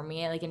performing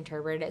it, like,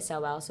 interpreted it so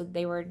well. So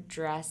they were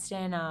dressed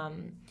in, I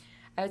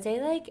would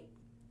say, like,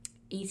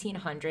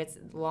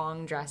 1800s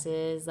long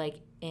dresses,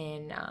 like,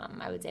 in,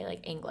 I would say,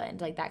 like, England,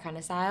 like, that kind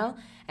of style.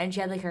 And she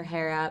had, like, her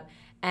hair up.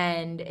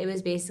 And it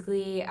was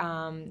basically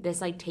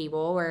this, like,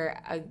 table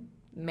where a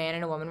man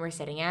and a woman were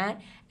sitting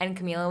at. And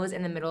Camila was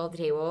in the middle of the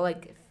table,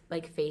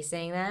 like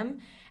facing them.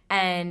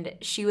 And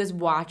she was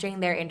watching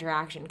their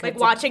interaction. Like,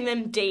 watching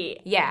them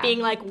date. Yeah. Being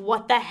like,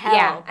 what the hell?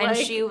 Yeah, and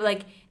like, she,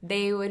 like,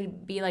 they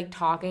would be, like,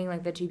 talking,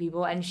 like, the two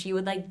people, and she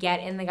would, like, get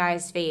in the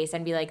guy's face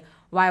and be like,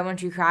 Why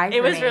Won't You Cry for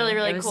It was Me. really,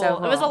 really It was cool. so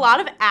cool. It was a lot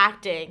of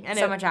acting. And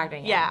So much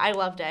acting, Yeah, yeah. I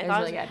loved it. It was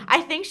really good.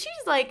 I think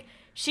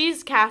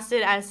she's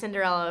casted as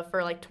Cinderella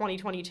for, like,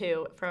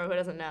 2022, for who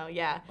doesn't know.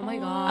 Yeah. Oh my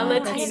god. A I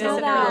Latina didn't know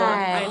Cinderella.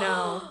 that. I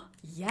know.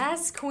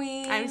 Yes,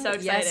 queen. I'm so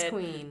excited. Yes,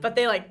 queen. But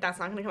they, like, that's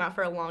not going to come out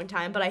for a long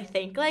time. But I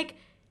think, like,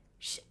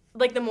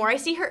 the more I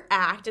see her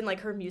act and, like,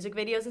 her music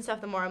videos and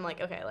stuff, the more I'm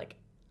like, okay, like,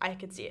 I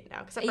could see it now.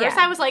 Because at first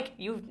I was like,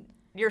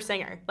 you're a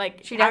singer.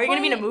 Like, how are you going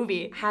to be in a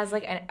movie? Has,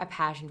 like, a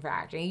passion for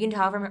acting. You can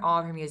tell from all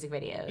of her music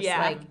videos. Yeah.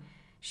 Like,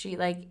 she,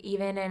 like,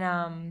 even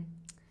in,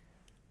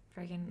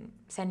 freaking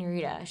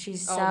Senorita,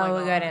 she's so my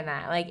God. good in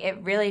that. Like, it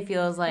really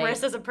feels like...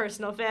 Marissa's a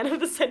personal fan of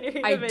the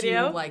Senorita I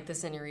video. do like the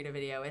Senorita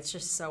video. It's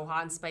just so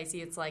hot and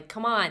spicy. It's like,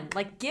 come on,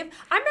 like I'm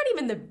not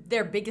even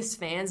their biggest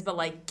fans, but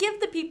like give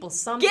the people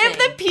something. Give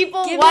the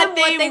people Give what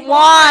them they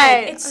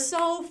want. It's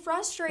so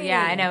frustrating.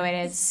 Yeah, I know,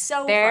 it is. It's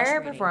so Their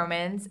frustrating.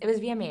 performance, it was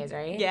VMAs,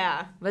 right?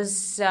 Yeah. Was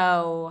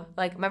so...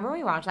 Like, remember when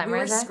we watched that, We were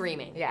Marissa?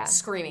 screaming. Yeah.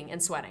 Screaming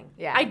and sweating.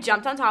 Yeah. I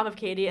jumped on top of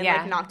Katie and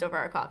Yeah. like knocked over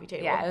our coffee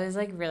table. Yeah, it was,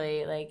 like,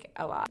 really, like,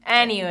 a lot.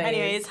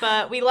 Anyways.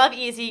 But we love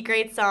Easy.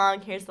 Great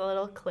song. Here's the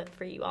little clip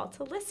for you all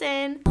to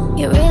listen.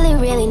 You really,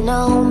 really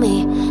know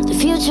me, the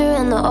future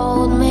and the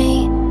old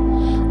me.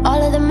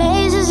 All of the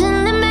mazes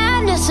and the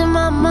madness in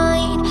my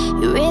mind.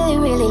 You really,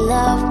 really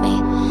love me.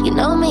 You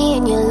know me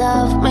and you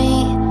love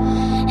me.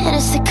 And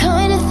it's the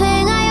kind of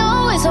thing I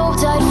always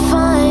hoped I'd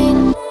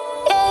find.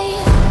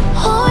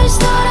 Yeah. Always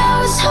thought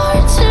I was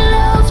hard to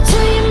love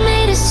till you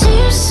made it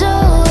seem so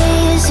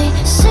easy.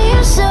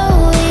 Seem so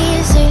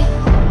easy.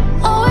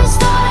 Always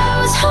thought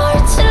I was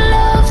hard to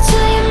love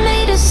till you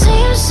made it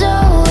seem so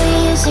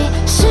easy.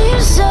 Seem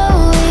so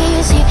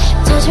easy.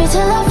 Touch me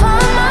till I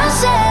find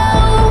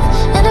myself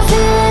and I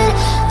feel it.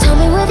 Tell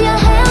me with your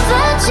hands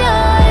that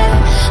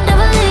you're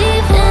never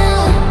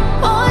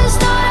leaving. Always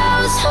thought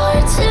I was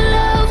hard to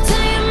love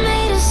till you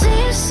made it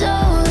seem so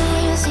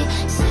easy.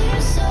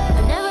 Seem so.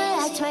 I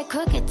never liked my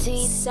crooked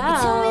teeth. So, You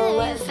told me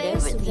that your this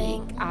favorite week,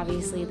 thing.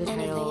 obviously the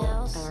Anything title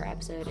else? of our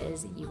episode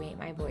is You Ain't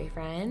My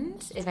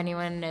Boyfriend. If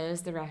anyone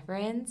knows the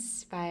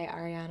reference, by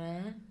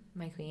Ariana,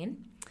 my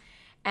queen.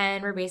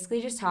 And we're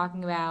basically just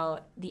talking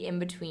about the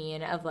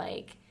in-between of,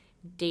 like,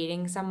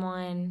 dating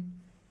someone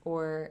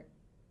or...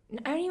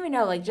 I don't even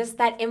know, like, just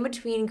that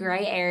in-between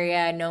gray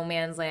area, no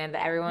man's land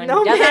that everyone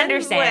No doesn't man's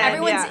understand. land.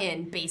 Everyone's Yeah.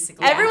 in,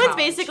 basically. Everyone's at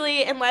college.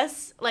 basically,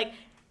 unless, like,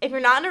 if you're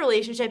not in a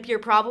relationship, you're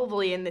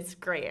probably in this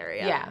gray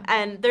area. Yeah.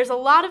 And there's a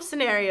lot of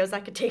scenarios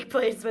that could take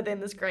place within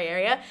this gray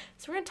area.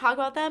 So we're going to talk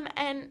about them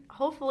and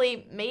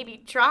hopefully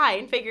maybe try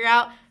and figure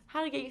out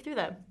how to get you through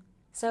them.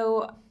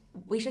 So,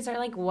 we should start,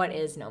 like, what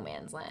is no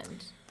man's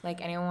land?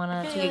 Like, anyone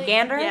want to feel take a like-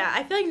 gander? Yeah,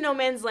 I feel like no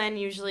man's land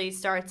usually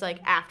starts, like,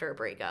 after a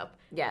breakup.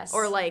 Yes.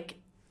 Or, like,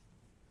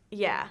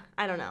 yeah,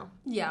 I don't know.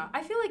 Yeah,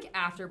 I feel like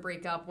after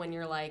breakup, when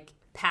you're like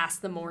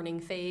past the morning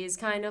phase,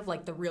 kind of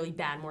like the really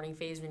bad morning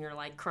phase when you're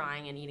like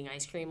crying and eating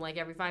ice cream like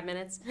every 5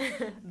 minutes,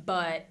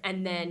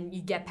 and then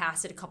you get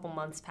past it, a couple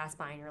months pass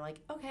by and you're like,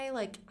 okay,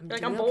 like I'm You're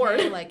like, doing I'm bored.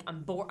 okay. Like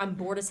I'm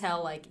bored as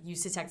hell. Like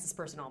used to text this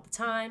person all the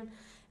time,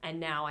 and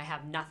now I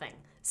have nothing.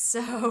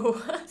 So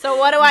So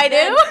what do I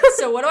do?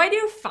 So what do I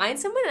do? Find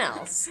someone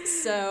else.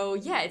 So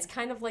yeah, it's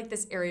kind of like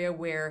this area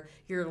where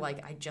you're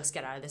like, I just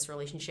get out of this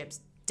relationship.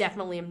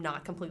 Definitely am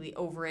not completely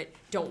over it.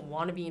 Don't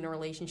want to be in a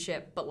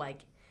relationship, but like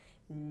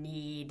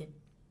need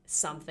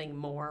something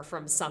more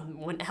from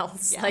someone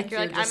else. Yeah, you're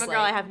like, I'm just a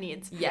girl, I have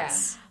needs.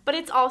 Yes. But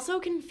it's also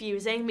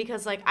confusing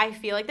because, like, I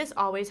feel like this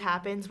always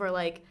happens where,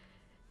 like,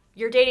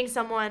 you're dating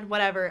someone,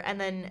 whatever, and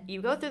then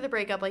you go through the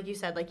breakup, like you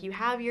said, like, you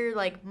have your,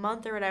 like,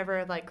 month or whatever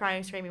of, like,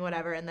 crying, screaming,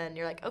 whatever, and then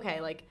you're like, okay,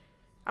 like,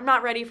 I'm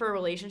not ready for a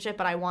relationship,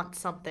 but I want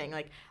something.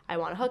 Like, I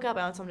want to hook up,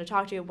 I want someone to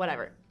talk to,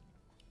 whatever.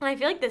 And I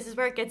feel like this is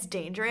where it gets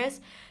dangerous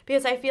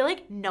because I feel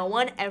like no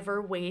one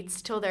ever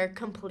waits till they're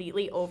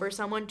completely over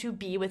someone to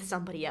be with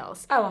somebody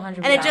else. Oh, 100%.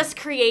 And it just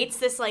creates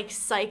this, like,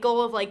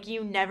 cycle of, like,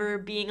 you never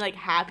being, like,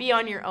 happy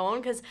on your own.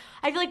 Because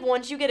I feel like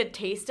once you get a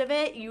taste of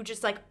it, you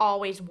just, like,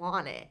 always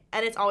want it.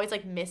 And it's always,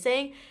 like,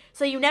 missing.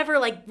 So you never,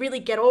 like, really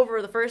get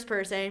over the first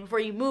person before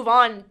you move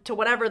on to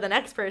whatever the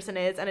next person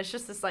is. And it's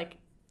just this, like,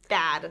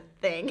 bad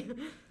thing.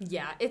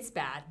 Yeah, it's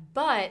bad.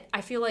 But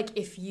I feel like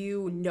if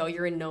you know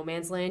you're in no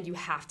man's land, you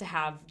have to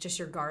have just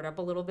your guard up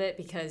a little bit,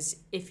 because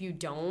if you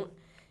don't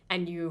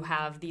and you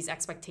have these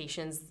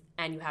expectations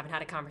and you haven't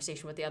had a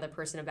conversation with the other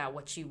person about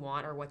what you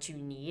want or what you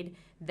need,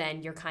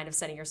 then you're kind of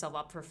setting yourself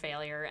up for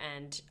failure.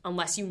 And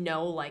unless you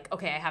know, like,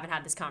 okay, I haven't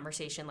had this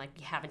conversation, like,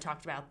 you haven't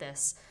talked about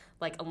this,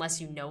 like, unless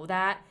you know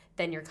that,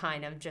 then you're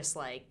kind of just,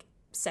 like,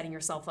 setting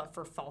yourself up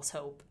for false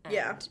hope. And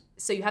Yeah.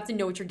 so you have to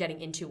know what you're getting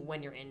into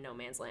when you're in no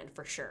man's land,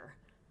 for sure.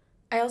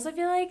 I also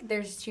feel like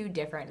there's two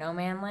different no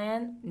man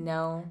land.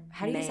 No.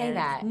 How do you say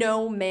that?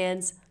 No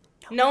man's.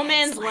 No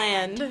man's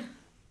land.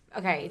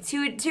 Okay,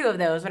 two of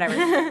those,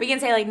 whatever. We can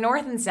say like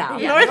north and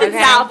south. North and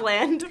okay? South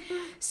land.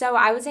 So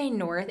I would say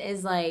north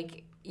is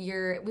like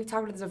we've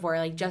talked about this before,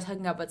 like just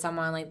hooking up with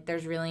someone, like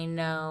there's really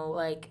no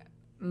like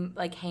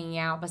like hanging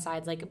out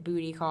besides like a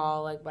booty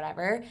call, like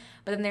whatever.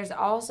 But then there's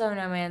also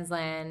no man's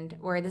land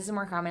where this is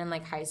more common in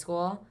like high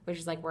school, which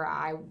is like when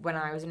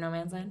I was in no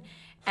man's land.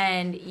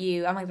 And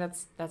I'm like,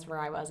 that's where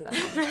I was at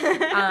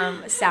that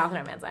time. South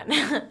no man's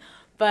land.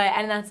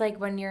 And that's like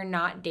when you're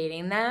not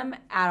dating them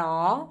at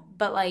all,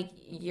 but like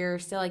you're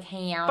still like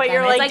hanging out with them.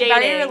 You're like it's like dating.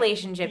 very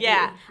relationship.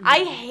 Yeah.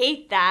 I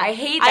hate that. I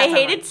hate that. I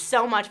hate it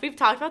so much. We've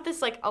talked about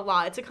this like a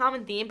lot. It's a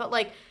common theme, but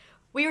like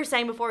we were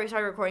saying before we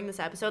started recording this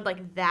episode,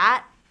 like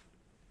that,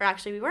 or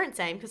actually we weren't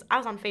saying because I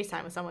was on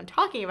FaceTime with someone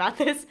talking about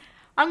this.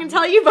 I'm going to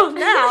tell you both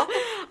now.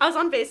 I was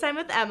on FaceTime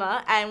with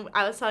Emma, and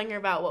I was telling her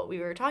about what we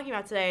were talking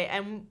about today,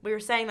 and we were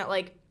saying that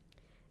like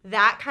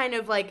that kind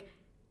of like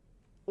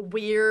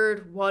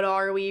weird what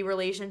are we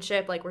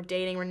relationship, like we're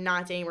dating, we're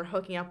not dating, we're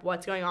hooking up,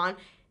 what's going on,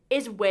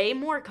 is way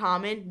more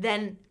common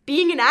than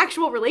being in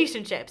actual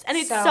relationships. And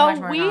it's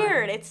so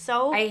weird. It's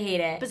so I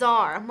hate it.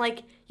 Bizarre. I'm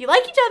like, you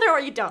like each other or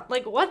you don't.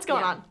 Like, what's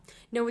going on?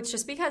 No, it's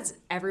just because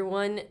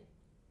everyone's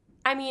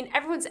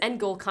end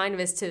goal kind of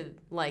is to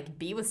like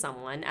be with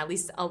someone, at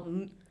least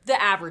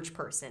the average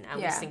person, at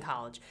least in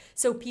college.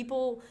 So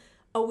people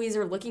always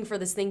are looking for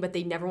this thing, but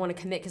they never want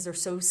to commit because they're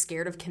so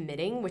scared of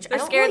committing, which they're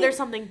scared there's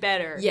something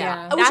better.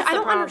 Yeah. That's Which I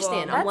don't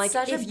understand. That's I'm like,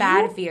 such a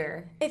bad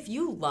fear. If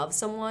you love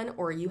someone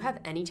or you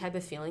have any type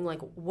of feeling, like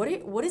what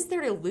is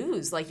there to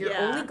lose? Like you're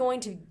only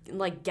going to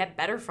like get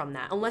better from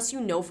that, unless you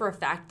know for a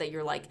fact that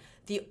you're like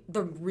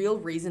the real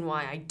reason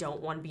why I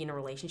don't want to be in a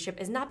relationship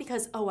is not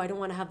because, oh, I don't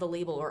want to have the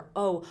label, or,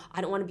 oh,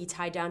 I don't want to be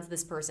tied down to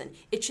this person.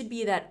 It should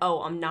be that,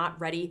 oh, I'm not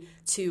ready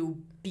to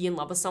be in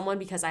love with someone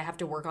because I have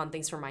to work on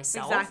things for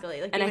myself.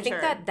 Exactly. Like, and I think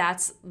that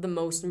that's the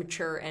most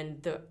mature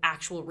and the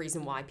actual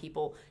reason why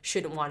people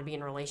shouldn't want to be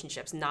in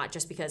relationships, not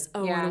just because,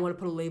 oh, I don't want to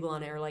put a label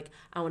on it, or like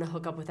I want to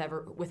hook up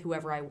with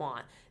whoever I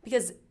want.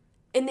 Because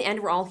in the end,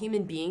 we're all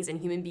human beings, and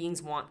human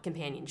beings want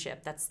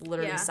companionship. That's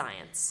literally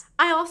science.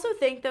 I also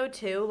think, though,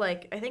 too,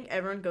 like, I think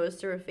everyone goes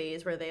through a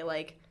phase where they,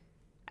 like,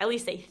 at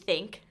least they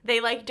think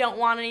they, like, don't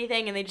want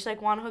anything, and they just, like,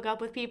 want to hook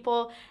up with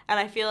people. And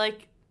I feel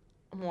like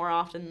more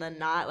often than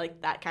not, like,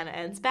 that kind of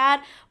ends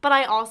bad. But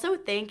I also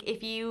think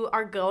if you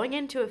are going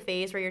into a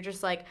phase where you're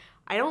just, like,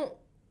 I don't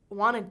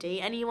want to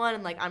date anyone,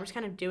 and, like, I'm just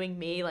kind of doing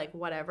me, like,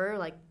 whatever,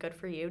 like, good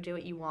for you, do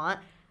what you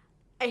want.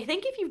 I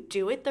think if you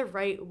do it the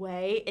right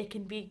way, it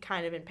can be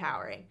kind of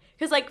empowering.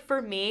 Because, like,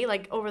 for me,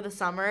 like, over the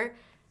summer,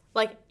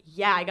 like,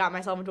 yeah, I got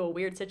myself into a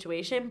weird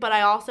situation, but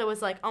I also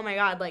was like, oh my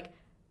God, like,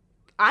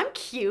 I'm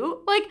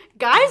cute. Like,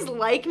 guys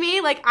like me.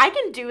 Like, I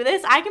can do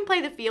this. I can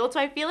play the field. So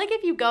I feel like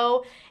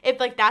if,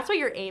 like, that's what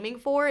you're aiming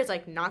for is,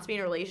 like, not to be in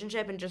a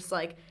relationship and just,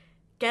 like,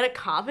 get a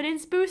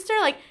confidence booster,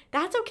 like,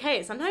 that's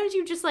okay. Sometimes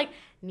you just, like,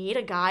 need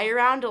a guy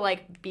around to,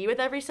 like, be with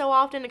every so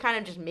often to kind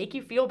of just make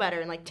you feel better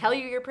and, like, tell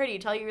you you're pretty,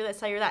 tell you you're this,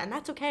 tell you that, and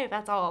that's okay if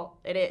that's all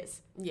it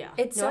is. Yeah.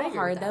 It's so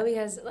hard, though,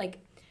 because, like,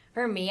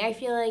 for me, I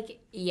feel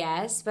like,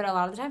 yes, but a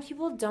lot of the times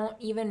people don't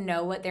even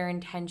know what their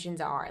intentions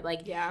are.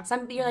 Like, you're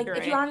like,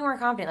 if you want to be more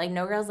confident, like,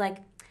 no girl's like,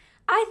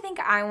 I think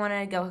I want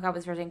to go hook up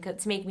with this person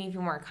to make me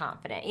feel more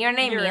confident. You know what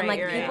I mean? Right,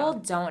 like, people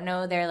don't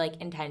know their,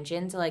 like,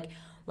 intentions. So, like,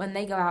 when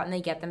they go out and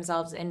they get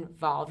themselves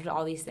involved with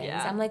all these things,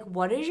 I'm like,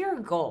 what is your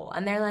goal?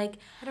 And they're like,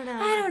 I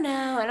don't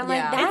know. And I'm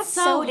like, that's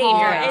so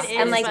dangerous. It is,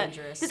 and like,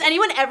 dangerous. Does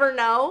anyone ever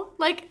know?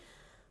 Like,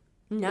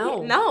 no,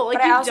 like,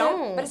 but you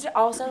don't. But it's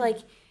also like,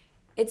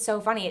 it's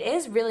so funny. It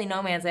is really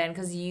no man's land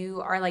because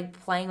you are like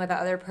playing with the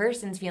other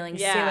person's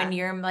feelings too, and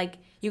you're like,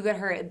 you could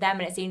hurt them,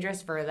 and it's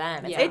dangerous for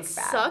them. It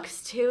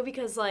sucks too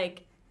because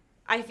like,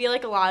 I feel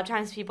like a lot of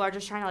times people are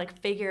just trying to like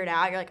figure it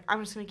out. You're like,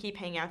 I'm just gonna keep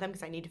hanging out with them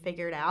because I need to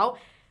figure it out,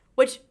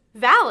 which.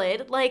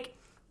 Valid, like,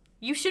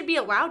 you should be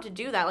allowed to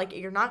do that. Like,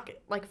 you're not,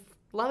 like,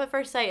 love at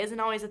first sight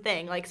isn't always a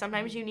thing. Like,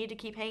 sometimes you need to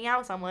keep hanging out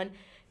with someone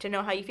to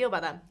know how you feel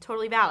about them.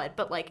 Totally valid.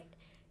 But, like,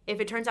 if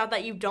it turns out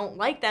that you don't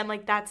like them,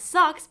 like, that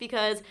sucks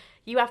because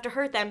you have to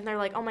hurt them. And they're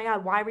like, oh, my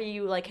God, why were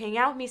you, like, hanging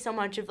out with me so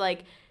much if,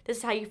 like, this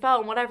is how you felt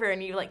and whatever.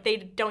 And you, like, they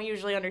don't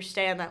usually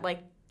understand that,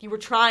 like, you were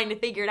trying to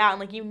figure it out. And,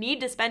 like, you need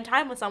to spend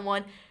time with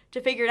someone to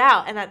figure it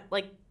out. And that,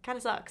 like, kind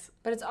of sucks.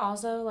 But it's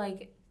also,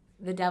 like,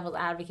 the devil's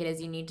advocate is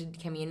you need to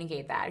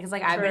communicate that. Because,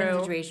 like, I've been in a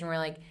situation where,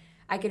 like,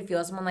 I could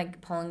feel someone, like,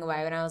 pulling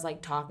away when I was,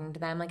 like, talking to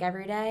them, like,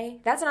 every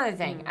day. That's another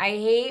thing. I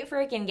hate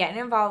freaking getting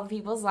involved with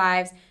people's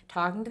lives,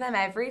 talking to them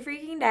every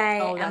freaking day,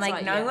 and,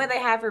 like, knowing what they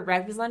have for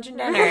breakfast, lunch, and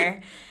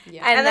dinner.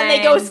 And then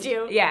they ghost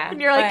you. Yeah. And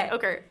you're like,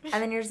 okay.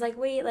 And then you're just like,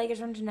 wait, like, I just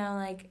wanted to know,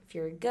 like, if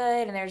you're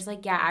good. And they're just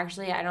like, yeah,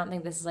 actually, I don't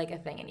think this is, like, a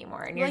thing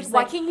anymore. And you're like, just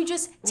why like, can't you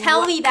just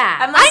tell me that?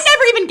 I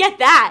never even get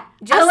that.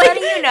 Just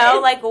letting you know,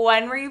 like,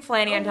 when were you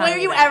planning on telling me When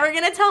are you ever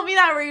going to tell me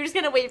that? Or are you just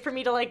going to wait for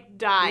me to, like,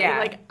 die? Yeah.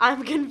 Like,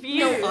 I'm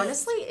confused. No,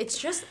 honestly, it's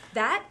just,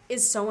 that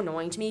is so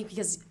annoying to me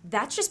because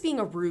that's just being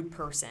a rude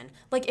person.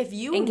 Like, if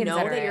you know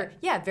that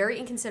you're, very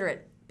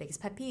inconsiderate,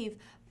 biggest pet peeve,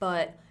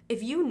 but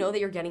if you know that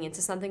you're getting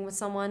into something with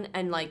someone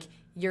and, like,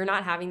 you're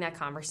not having that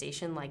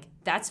conversation, like,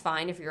 that's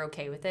fine if you're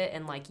okay with it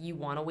and, like, you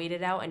want to wait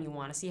it out and you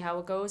want to see how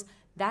it goes,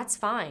 that's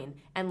fine.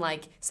 And,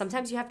 like,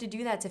 sometimes you have to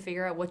do that to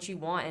figure out what you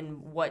want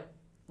and what,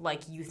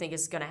 like, you think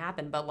is going to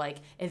happen. But, like,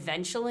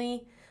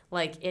 eventually,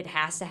 Like, it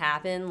has to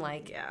happen.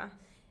 Like, Yeah.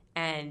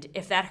 and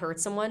if that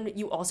hurts someone,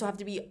 you also have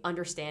to be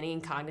understanding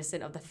and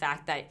cognizant of the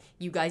fact that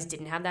you guys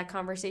didn't have that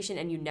conversation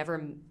and you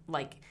never,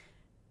 like,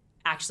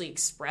 actually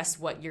expressed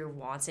what your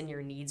wants and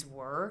your needs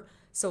were.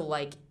 So,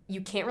 like,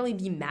 you can't really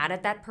be mad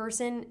at that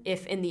person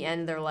if in the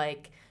end they're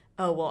like,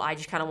 oh, well, I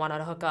just kind of wanted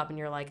to hook up, and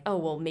you're like, oh,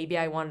 well, maybe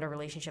I wanted a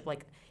relationship.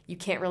 Like, you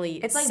can't really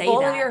It's like say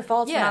both that. of your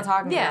faults for not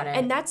talking about it.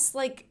 And that's,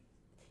 like,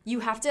 you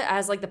have to,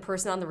 as, like, the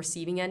person on the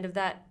receiving end of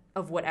that,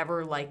 of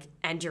whatever, like,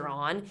 end you're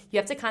on, you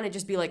have to kind of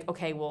just be like,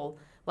 okay, well,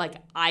 like,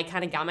 I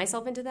kind of got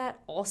myself into that.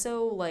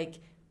 Also, like,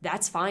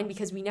 that's fine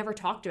because we never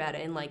talked about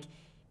it. And, like,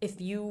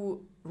 if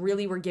you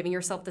really were giving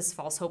yourself this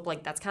false hope,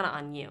 like, that's kind of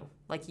on you.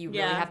 Like, you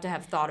really have to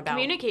have thought about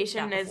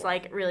communication that is, before.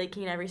 like, really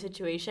key in every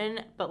situation.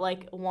 But,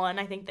 like, one,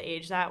 I think the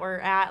age that we're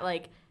at,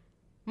 like,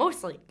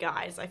 mostly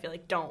guys, I feel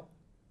like, don't.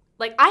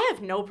 Like, I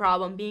have no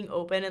problem being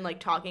open and, like,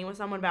 talking with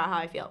someone about how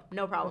I feel.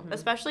 No problem. Mm-hmm.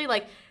 Especially,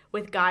 like,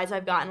 with guys,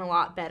 I've gotten a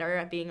lot better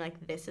at being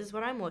like, this is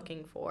what I'm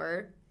looking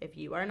for. If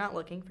you are not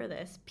looking for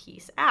this,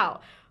 peace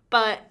out.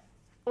 But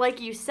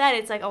like you said,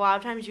 it's like a lot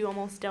of times you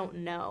almost don't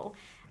know.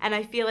 And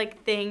I feel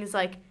like things,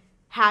 like,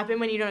 happen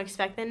when you don't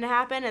expect them to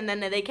happen, and then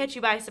they catch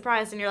you by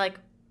surprise, and you're like,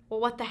 well,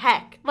 what the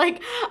heck?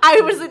 Like,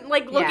 I wasn't,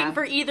 like, looking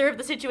for either of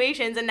the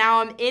situations, and now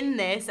I'm in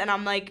this, and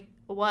I'm like,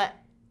 what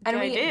do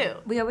I do?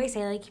 We always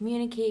say, like,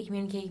 communicate.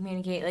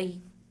 Like,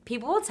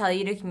 people will tell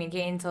you to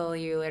communicate until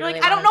you You're literally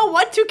like, I don't know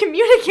what to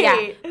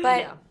communicate. Yeah,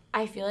 but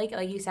I feel like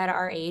you said, at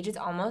our age, it's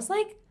almost,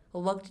 like,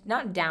 looked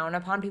not down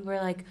upon. People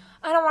are like,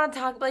 I don't want to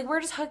talk, like,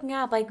 we're just hooking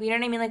up, like, you know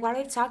what I mean, like, why do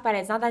we have to talk about it?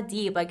 It's not that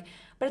deep, like,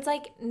 but it's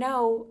like,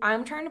 no,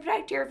 I'm trying to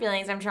protect your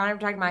feelings, I'm trying to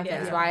protect my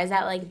feelings. Why is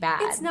that, like,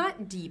 bad? It's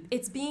not deep.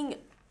 It's being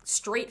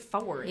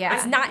straightforward. Yeah.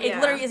 It's not, it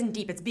literally isn't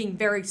deep. It's being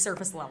very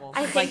surface level.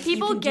 I think like, you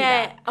people can do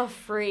get that.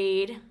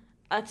 afraid,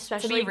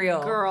 especially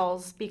real.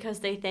 girls,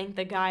 because they think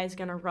the guy is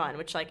gonna run,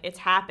 which, like, it's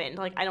happened.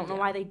 Like, I don't know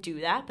why they do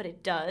that, but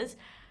it does.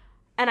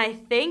 And I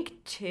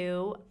think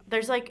too,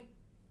 there's, like,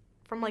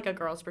 from, like, a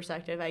girl's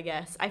perspective, I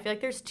guess, I feel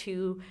like there's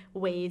two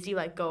ways you,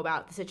 like, go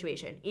about the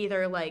situation.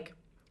 Either, like,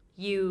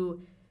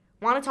 you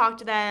want to talk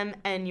to them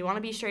and you want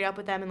to be straight up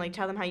with them and, like,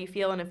 tell them how you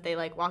feel, and if they,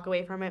 like, walk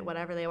away from it,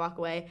 whatever, they walk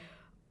away.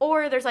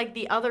 Or there's, like,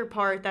 the other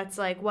part that's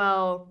like,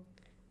 well,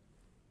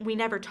 we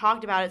never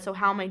talked about it, so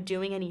how am I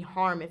doing any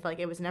harm if, like,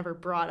 it was never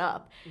brought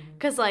up?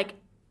 Because, like,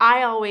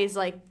 I always,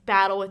 like,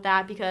 battle with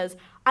that because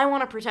I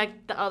want to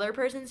protect the other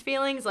person's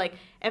feelings. Like,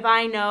 if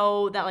I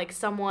know that, like,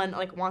 someone,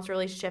 like, wants a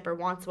relationship or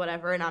wants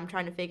whatever and I'm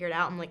trying to figure it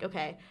out, I'm like,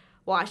 okay,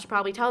 well, I should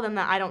probably tell them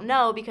that I don't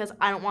know because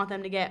I don't want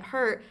them to get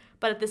hurt.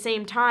 But at the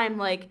same time,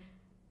 like,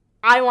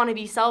 I want to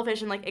be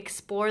selfish and, like,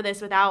 explore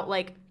this without,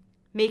 like,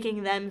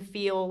 making them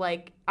feel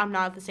like I'm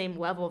not at the same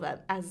level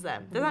as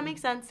them. Does that make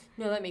sense?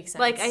 No, that makes sense.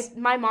 Like,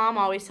 my mom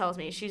always tells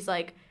me, she's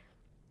like,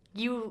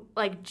 you,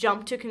 like,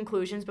 jump to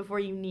conclusions before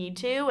you need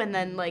to, and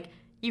then, like,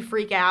 you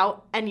freak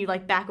out and you,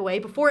 like, back away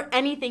before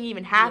anything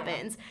even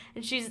happens. Yeah.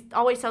 And she's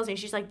always tells me,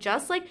 she's like,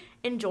 just, like,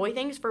 enjoy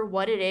things for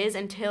what it is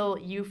until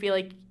you feel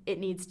like it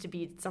needs to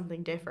be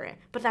something different.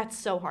 But that's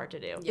so hard to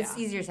do. Yeah. It's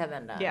easier said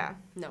than done. Yeah.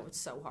 No, it's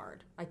so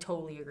hard. I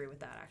totally agree with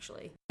that,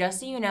 actually. Just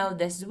so you know,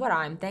 this is what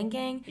I'm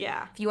thinking.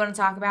 Yeah. If you want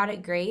to talk about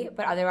it, great.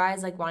 But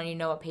otherwise, like, wanting to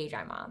know what page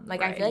I'm on.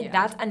 Like, I feel like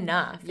that's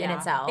enough in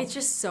itself. It's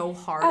just so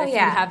hard if you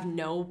have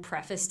no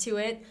preface to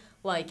it.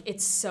 Like,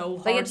 it's so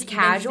hard. Like, it's to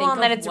casual even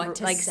and then think it's, of what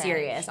to like, say.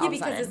 serious all Yeah, of a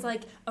because sudden. it's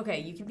like, okay,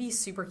 you can be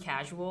super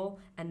casual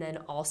and then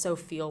also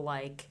feel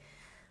like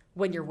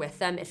when you're with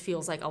them, it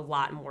feels like a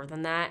lot more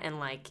than that. And,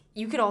 like,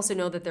 you could also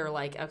know that they're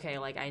like, okay,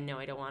 like, I know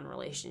I don't want a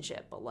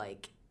relationship, but,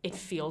 like, it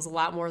feels a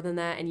lot more than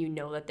that. And you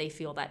know that they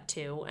feel that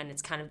too. And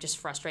it's kind of just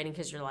frustrating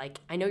because you're like,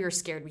 I know you're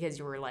scared because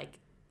you were, like,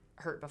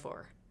 hurt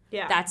before.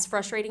 Yeah. That's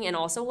frustrating. And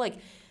also, like,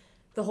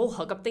 the whole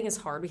hookup thing is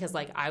hard because,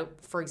 like,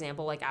 for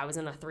example, like, I was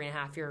in a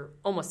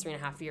almost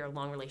 3.5 year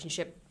long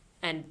relationship,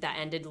 and that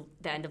ended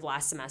the end of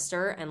last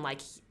semester, and,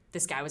 like,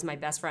 this guy was my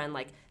best friend,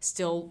 like,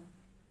 still,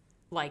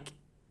 like,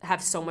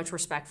 have so much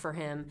respect for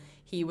him.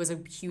 He was a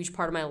huge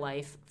part of my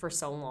life for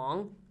so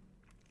long,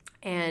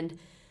 and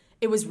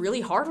it was really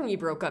hard when we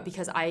broke up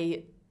because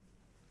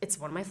it's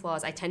one of my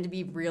flaws. I tend to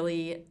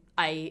be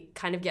I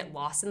kind of get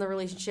lost in the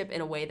relationship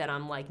in a way that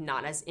I'm, like,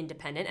 not as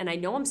independent. And I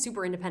know I'm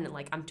super independent.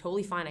 Like, I'm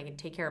totally fine. I can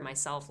take care of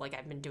myself. Like,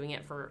 I've been doing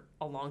it for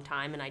a long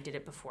time, and I did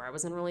it before I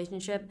was in a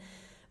relationship.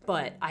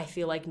 But I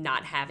feel like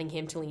not having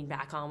him to lean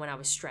back on when I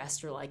was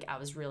stressed or, like, I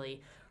was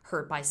really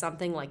hurt by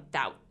something, like,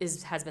 that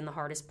has been the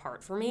hardest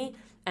part for me.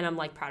 And I'm,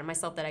 like, proud of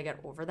myself that I got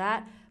over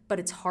that. But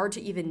it's hard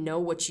to even know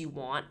what you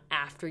want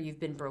after you've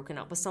been broken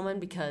up with someone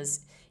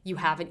because you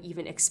haven't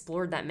even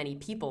explored that many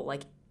people.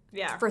 Like,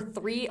 Yeah. For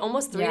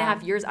almost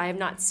 3.5 years, I have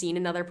not seen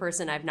another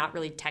person. I've not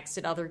really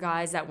texted other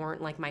guys that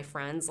weren't, like, my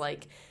friends.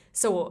 Like,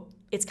 so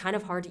it's kind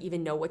of hard to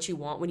even know what you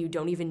want when you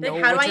don't even know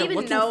Like, how what do I you're even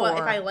looking know for.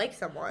 if I like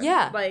someone?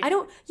 Yeah, Like,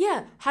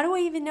 how do I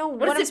even know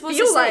what does I'm it supposed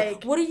feel to say?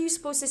 like? What are you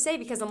supposed to say?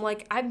 Because I'm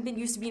like, I've been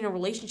used to being in a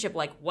relationship.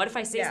 Like, what if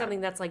I say Yeah. something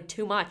that's, like,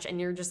 too much,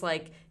 and you're just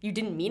like, you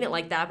didn't mean it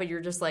like that, but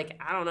you're just like,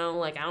 I don't know,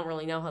 like, I don't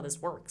really know how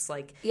this works.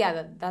 Like,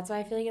 Yeah, that's why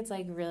I feel like it's,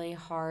 like, really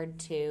hard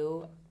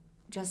to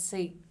just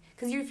like,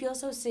 because you feel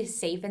so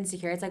safe and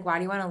secure. It's like, why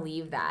do you want to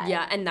leave that?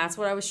 Yeah, and that's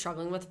what I was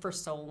struggling with for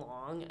so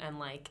long, and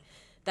like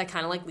that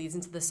kind of like leads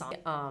into the song.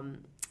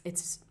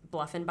 It's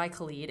Bluffin' by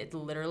Khalid. It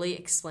literally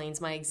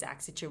explains my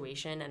exact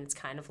situation, and it's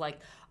kind of like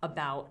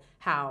about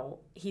how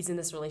he's in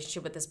this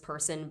relationship with this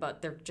person,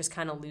 but they're just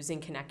kind of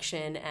losing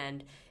connection.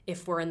 And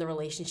if we're in the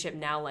relationship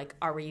now, like,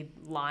 are we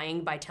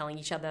lying by telling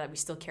each other that we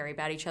still care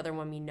about each other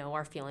when we know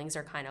our feelings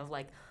are kind of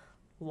like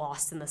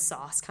lost in the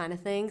sauce kind of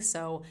thing?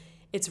 So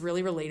it's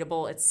really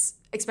relatable. It's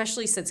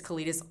especially since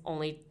Khalid is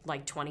only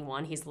like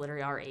 21. He's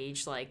literally our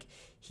age. Like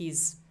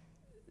he's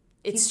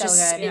just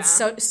so good. It's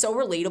so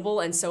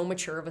relatable and so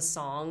mature of a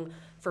song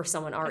for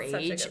someone our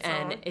age,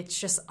 and it's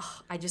just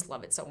I just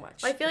love it so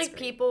much. I feel like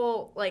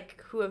people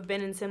like who have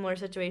been in similar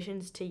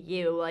situations to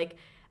you, like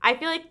I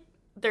feel like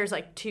there's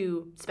like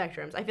two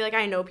spectrums. I feel like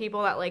I know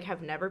people that like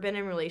have never been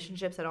in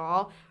relationships at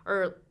all,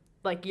 or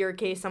like your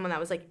case, someone that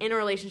was like in a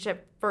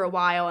relationship for a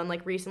while and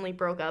like recently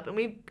broke up. And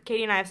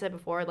Katie and I have said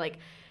before, like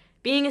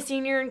being a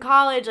senior in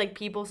college, like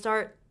people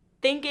start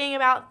thinking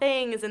about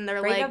things and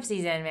they're breakup like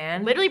season,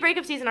 man. Literally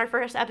breakup season, our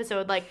first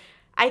episode. Like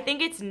I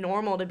think it's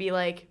normal to be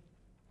like,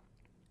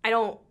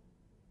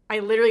 I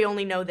literally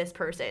only know this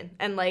person.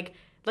 And like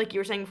you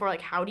were saying before,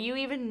 like how do you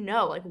even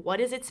know? Like what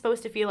is it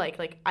supposed to feel like?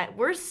 Like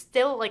we're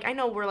still like, I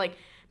know we're like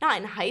not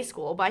in high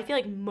school, but I feel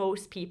like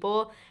most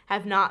people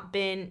have not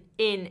been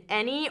in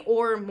any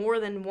or more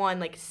than one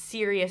like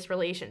serious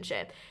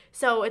relationship.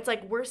 So it's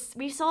like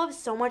we still have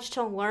so much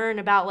to learn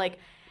about like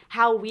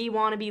how we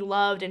want to be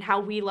loved and how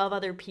we love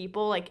other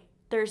people. Like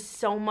there's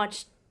so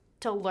much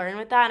to learn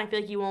with that, and I feel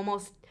like you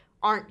almost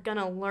aren't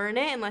gonna learn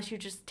it unless you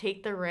just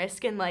take the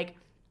risk and like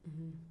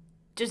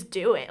just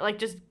do it. Like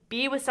just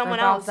be with someone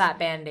Rip off else. that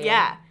Band-Aid.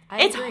 Yeah,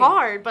 it's agree.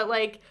 hard, but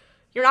like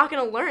you're not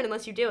gonna learn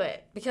unless you do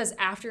it. Because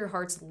after your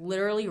heart's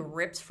literally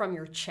ripped from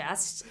your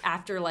chest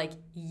after like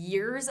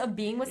years of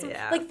being with someone.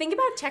 Yeah. Like think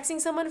about texting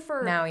someone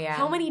for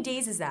how many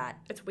days is that?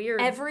 It's weird.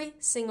 Every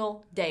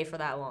single day for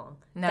that long.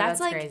 No, that's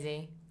like,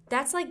 crazy.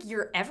 That's like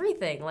your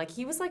everything. Like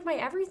he was like my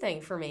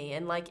everything for me,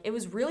 and like it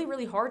was really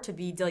really hard to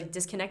be like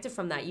disconnected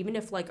from that, even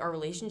if like our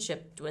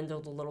relationship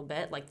dwindled a little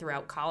bit like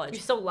throughout college.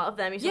 You still love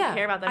them. You still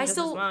care about them just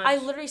as much. I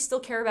literally still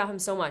care about him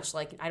so much.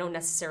 Like I don't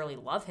necessarily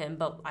love him,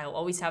 but I'll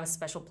always have a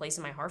special place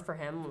in my heart for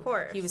him. Of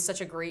course. He was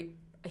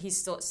he's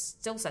still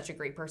such a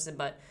great person,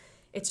 but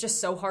it's just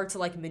so hard to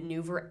like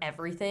maneuver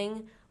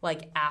everything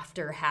like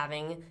after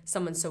having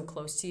someone so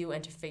close to you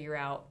and to figure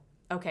out,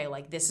 okay,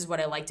 like this is what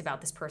I liked about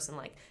this person,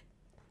 like.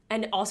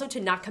 And also to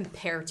not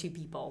compare to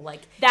people. Like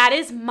that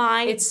is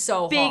my it's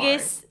so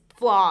biggest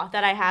flaw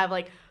that I have.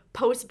 Like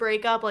post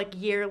breakup, like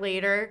year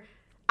later,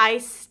 I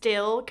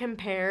still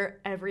compare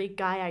every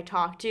guy I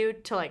talk to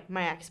like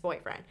my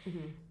ex-boyfriend.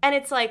 Mm-hmm. And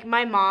it's like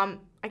my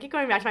mom, I keep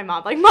going back to my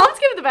mom. Like moms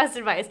give the best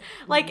advice.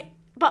 Mm-hmm. Like,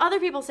 but other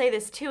people say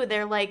this too.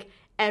 They're like,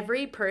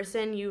 every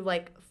person you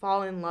like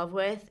fall in love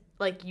with,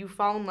 like you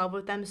fall in love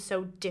with them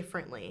so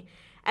differently.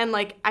 And,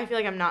 like, I feel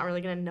like I'm not really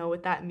going to know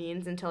what that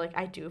means until, like,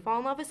 I do fall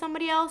in love with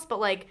somebody else.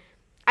 But, like,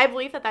 I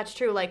believe that that's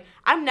true. Like,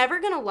 I'm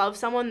never going to love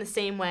someone the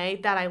same way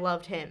that I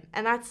loved him.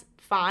 And that's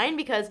fine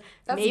because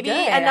maybe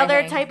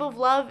another type of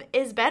love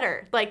is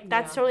better. Like,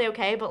 that's totally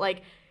okay. But,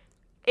 like,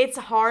 it's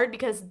hard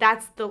because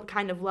that's the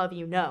kind of love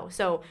you know.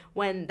 So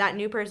when that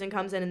new person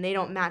comes in and they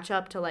don't match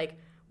up to, like,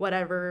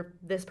 whatever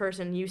this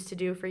person used to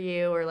do for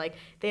you, or, like,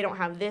 they don't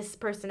have this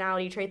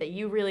personality trait that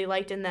you really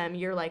liked in them,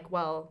 you're like,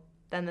 well,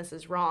 then this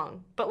is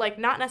wrong. But, like,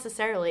 not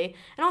necessarily.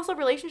 And also,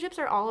 relationships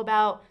are all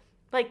about,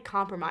 like,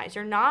 compromise.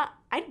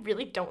 I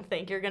really don't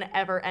think you're going to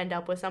ever end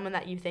up with someone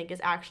that you think is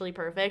actually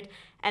perfect.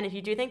 And if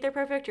you do think they're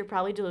perfect, you're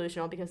probably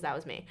delusional, because that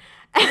was me.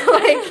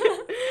 Like,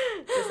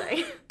 just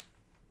saying.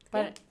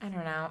 But, I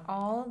don't know.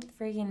 All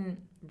freaking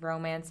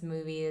romance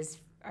movies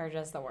are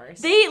just the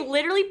worst. They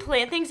literally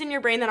plant things in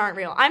your brain that aren't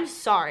real. I'm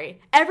sorry.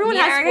 Everyone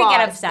has flaws.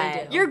 Get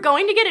upset. You're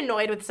going to get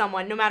annoyed with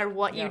someone no matter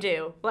what you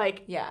do.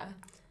 Like, yeah.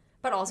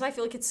 But also, I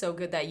feel like it's so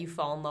good that you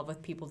fall in love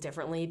with people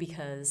differently,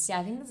 because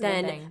I think that's a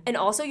good thing. And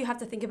also, you have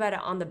to think about it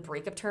on the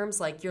breakup terms.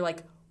 Like, you're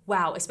like,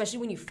 wow, especially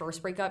when you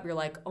first break up, you're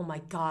like, oh my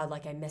God,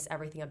 like, I miss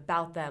everything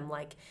about them.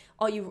 Like,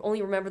 you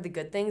only remember the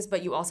good things,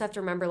 but you also have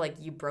to remember, like,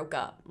 you broke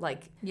up.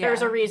 Like,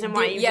 there's a reason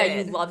why you did. Yeah,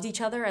 you loved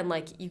each other, and,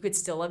 like, you could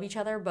still love each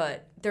other,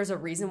 but there's a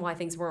reason why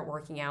things weren't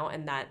working out,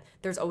 and that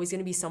there's always going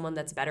to be someone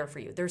that's better for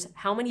you. There's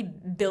how many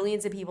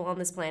billions of people on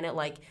this planet,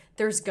 like,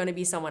 there's going to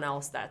be someone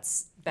else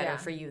that's better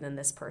for you than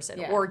this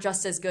person, or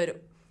just as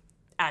good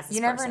as this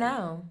person. You never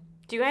know.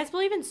 Do you guys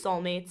believe in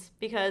soulmates?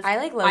 Because I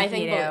like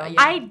Loki too.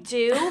 I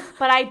do,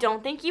 but I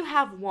don't think you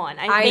have one.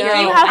 I think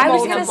know. you have I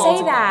was multiple. gonna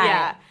say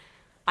that. Yeah.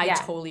 I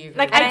totally agree.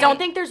 Like, I don't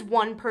think there's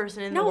one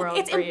person in the world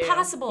it's for you.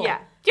 impossible. Yeah.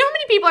 Do you know how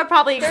many people are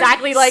probably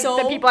exactly like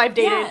the people I've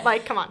dated? Yeah.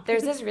 Like, come on.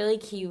 There's this really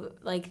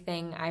cute, like,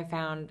 thing I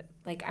found.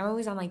 Like, I'm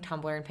always on, like,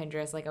 Tumblr and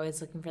Pinterest, like,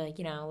 always looking for, like,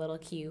 you know, little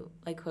cute,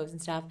 like, quotes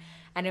and stuff.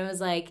 And it was,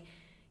 like,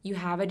 you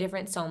have a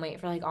different soulmate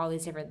for, like, all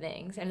these different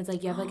things. And it's,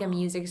 like, you have, like, a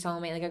music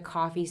soulmate, like, a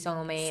coffee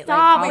soulmate.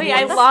 Stop. Like, wait,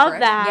 I love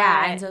that.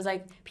 Yeah, and so it's,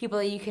 like, people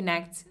that you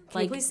connect,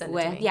 like, please send it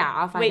with. to me? Yeah,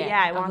 I'll find it. Wait,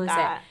 yeah, I I'll want post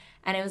that. it.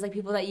 And it was, like,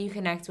 people that you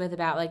connect with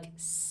about, like,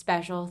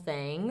 special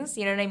things.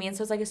 You know what I mean?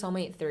 So it's, like, a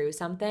soulmate through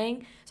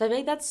something. So I feel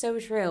like that's so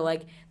true.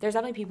 Like, there's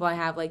definitely people I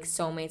have, like,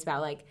 soulmates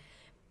about, like,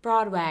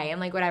 Broadway and,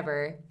 like,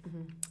 whatever.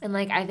 Mm-hmm. And,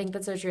 like, I think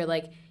that's so true.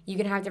 Like, you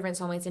can have different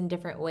soulmates in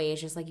different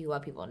ways, just like you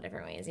love people in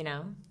different ways, you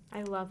know?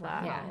 I love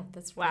that. Yeah.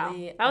 That's wow.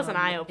 really That was an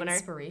eye-opener.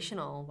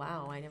 Inspirational.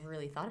 Wow, I never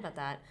really thought about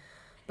that.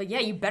 But yeah,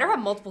 you better have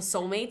multiple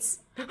soulmates.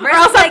 Or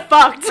else I'm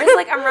fucked. We're just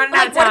like, I'm running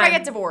out of What time. if I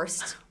get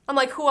divorced? I'm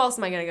like, who else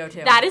am I going to go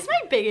to? That is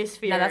my biggest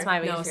fear. No, that's my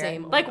biggest fear.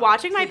 Same. Like, Oh,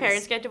 watching my please.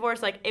 parents get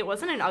divorced, like, it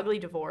wasn't an ugly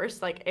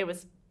divorce. Like, it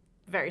was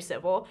very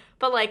civil.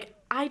 But, like,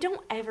 I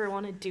don't ever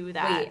want to do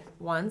that. Wait,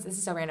 once, this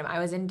is so random, I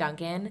was in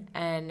Dunkin',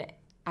 and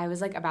I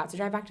was, like, about to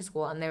drive back to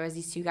school, and there was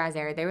these two guys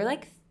there. They were,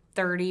 like,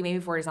 30, maybe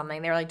 40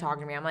 something. They were, like,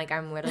 talking to me. I'm like,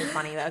 I'm literally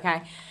funny, but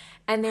okay.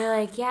 And they're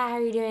like, yeah, how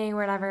are you doing,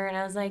 whatever. And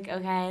I was like,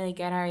 okay, like,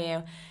 good, how are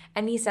you?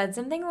 And he said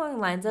something along the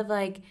lines of,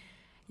 like,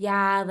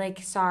 yeah,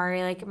 like,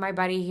 sorry, like, my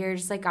buddy here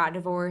just, like, got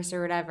divorced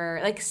or whatever.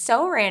 Like,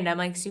 so random,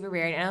 like, super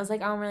weird. And I was like,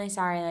 oh, I'm really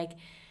sorry, like,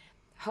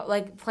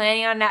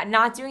 planning on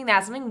not doing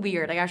that, something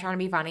weird. Like, I was trying to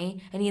be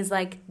funny. And he's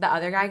like, the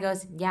other guy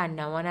goes, yeah,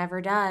 no one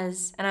ever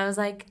does. And I was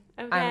like,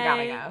 Okay. I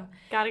gotta go.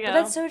 Gotta go. But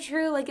that's so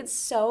true. Like, it's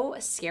so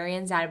scary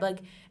and sad. But, like,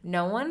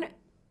 no one,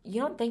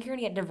 you don't think you're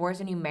gonna get divorced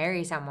when you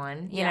marry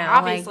someone, you know?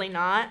 Obviously like,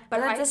 not.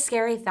 But that's a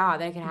scary thought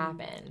that it could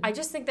happen. I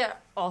just think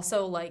that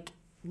also, like,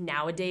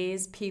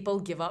 nowadays, people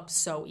give up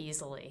so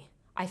easily.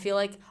 I feel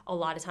like a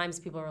lot of times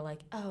people are like,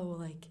 oh,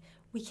 like,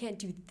 we can't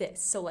do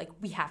this, so, like,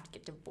 we have to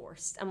get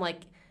divorced. I'm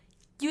like,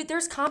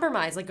 there's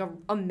compromise. Like,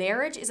 a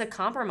marriage is a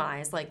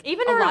compromise. Like,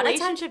 Even a lot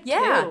relationship, of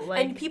time, yeah. too.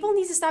 Like, and people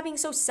need to stop being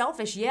so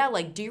selfish. Yeah,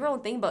 like, do your own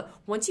thing, but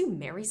once you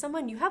marry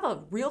someone, you have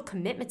a real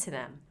commitment to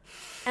them.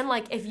 And,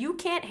 like, if you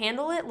can't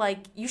handle it, like,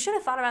 you should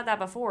have thought about that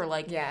before.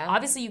 Like, yeah.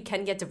 Obviously you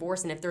can get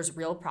divorced, and if there's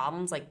real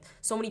problems, like,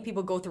 so many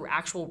people go through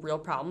actual real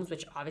problems,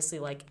 which obviously,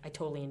 like, I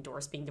totally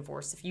endorse being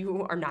divorced if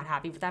you are not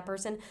happy with that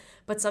person.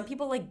 But some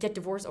people, like, get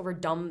divorced over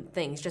dumb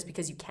things just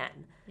because you can.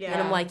 Yeah.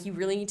 And I'm like, you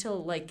really need to,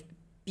 like,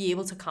 be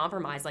able to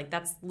compromise. Like,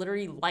 that's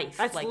literally life.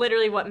 that's like,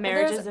 literally what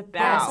marriage is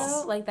about.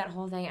 Also, like, that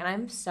whole thing, and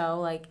I'm so,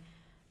 like,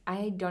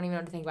 I don't even know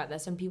what to think about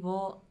this. When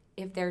people,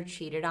 if they're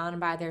cheated on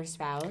by their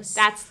spouse,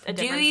 That's a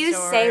different do you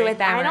story. stay with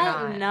them I or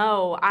don't not?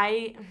 know.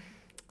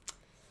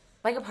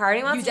 Like, a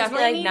party wants you to just be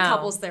definitely like, need no.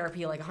 couples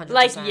therapy, like, 100%.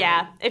 Like,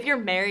 yeah. If you're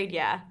married,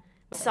 yeah.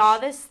 Saw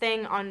this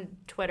thing on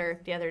Twitter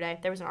the other day.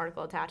 There was an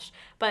article attached.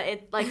 But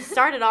it, like,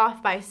 started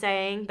off by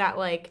saying that,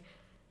 like,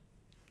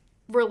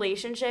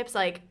 relationships,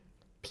 like,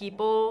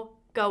 people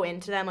go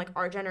into them, like,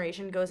 our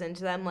generation goes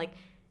into them, like,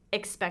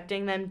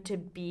 expecting them to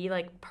be,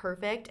 like,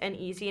 perfect and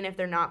easy. And if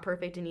they're not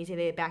perfect and easy,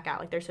 they back out.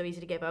 Like, they're so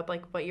easy to give up,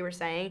 like what you were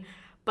saying.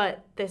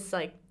 But this,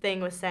 like, thing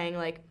was saying,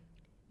 like,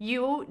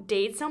 you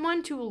date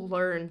someone to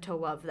learn to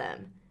love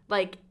them.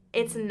 Like,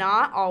 it's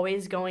not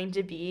always going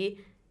to be,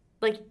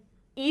 like,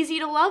 easy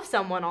to love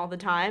someone all the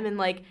time. And,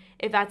 like,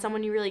 if that's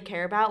someone you really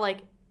care about, like,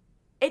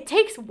 it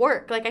takes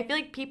work. Like, I feel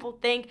like people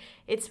think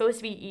it's supposed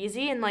to be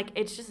easy, and, like,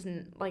 it's just,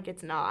 like,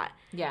 it's not.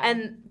 Yeah.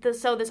 And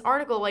so this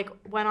article, like,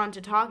 went on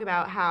to talk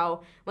about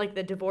how, like,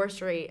 the divorce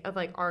rate of,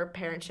 like, our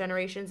parents'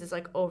 generations is,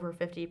 like, over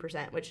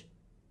 50%, which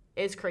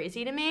is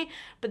crazy to me.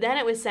 But then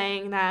it was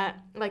saying that,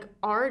 like,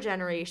 our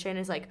generation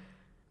is, like,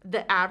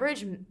 the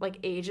average, like,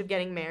 age of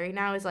getting married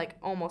now is, like,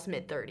 almost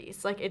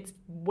mid-30s. Like, it's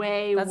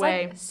way, That's,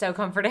 way... like, so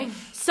comforting.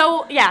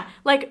 So, yeah,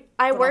 like,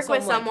 I But work also,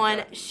 with like, someone,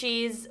 the-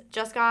 she's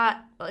just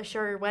got,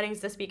 her wedding's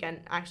this weekend,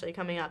 actually,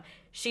 coming up.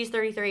 She's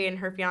 33 and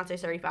her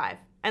fiance's 35.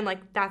 And,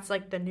 like, that's,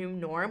 like, the new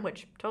norm,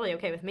 which totally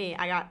okay with me.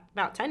 I got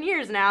about 10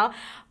 years now.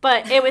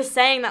 But it was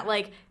saying that,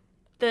 like,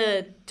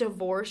 the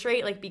divorce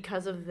rate, like,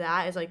 because of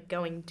that is, like,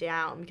 going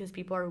down because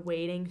people are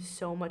waiting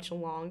so much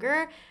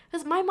longer.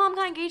 Because my mom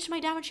got engaged to my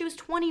dad when she was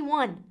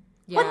 21.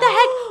 Yeah. What the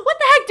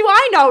heck do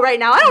I know right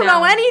now? I don't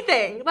know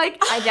anything.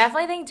 Like, I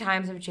definitely think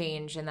times have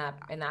changed in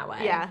that way.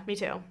 yeah, me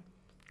too.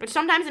 Which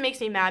sometimes it makes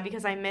me mad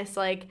because I miss,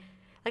 like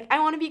I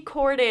want to be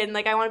courted and,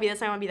 like, I want to be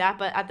this, I want to be that,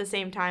 but at the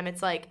same time,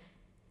 it's, like,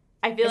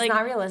 I feel It's like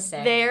not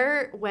realistic.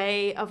 their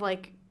way of,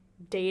 like,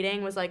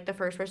 dating was, like, the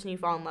first person you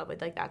fall in love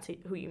with, like, that's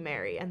who you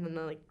marry, and then,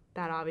 like,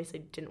 that obviously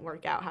didn't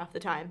work out half the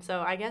time. So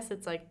I guess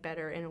it's, like,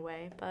 better in a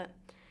way, but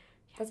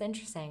That's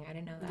interesting. I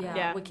didn't know that. Yeah.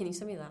 Yeah. Wait, can you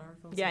send me that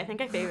article? yeah, I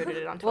think I favorited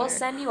it on Twitter. We'll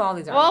send you all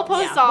these We'll articles.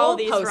 post Yeah, all we'll of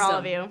these post for all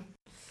of them.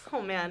 you.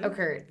 Oh, man.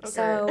 Okay. Okay.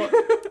 So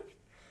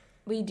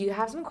we do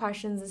have some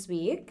questions this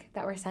week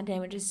that were sent in,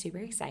 which is super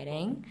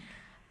exciting.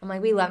 I'm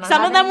like, we love not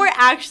Some of them having- were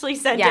actually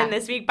sent Yeah. in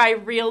this week by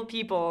real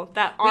people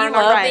that We aren't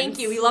our love, friends. thank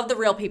you. We love the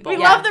real people. We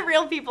Yeah. love the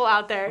real people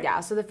out there. Yeah,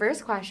 so the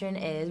first question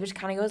is, which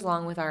kind of goes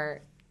along with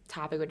our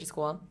topic, which is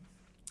cool.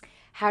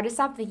 How to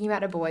stop thinking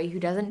about a boy who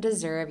doesn't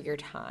deserve your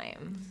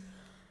time.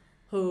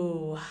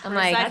 Ooh. I'm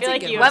like, I feel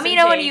like you let me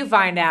know when take- you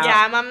find out.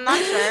 Yeah, I'm not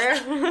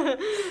sure.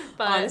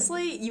 But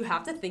Honestly, you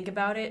have to think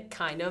about it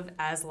kind of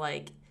as,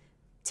 like,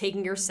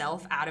 taking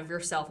yourself out of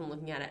yourself and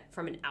looking at it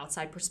from an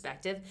outside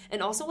perspective.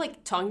 And also,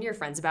 like, talking to your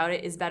friends about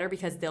it is better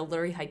because they'll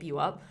literally hype you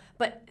up.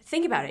 But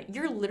think about it.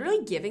 You're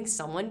literally giving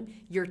someone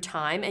your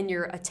time and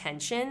your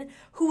attention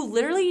who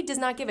literally does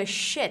not give a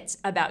shit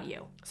about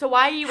you. So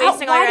why are you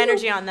wasting all your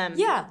energy on them?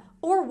 Yeah.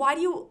 Or why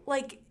do you,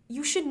 like,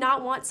 you should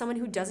not want someone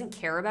who doesn't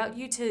care about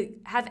you to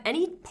have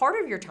any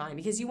part of your time,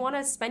 because you want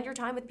to spend your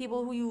time with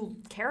people who you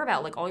care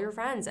about, like all your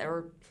friends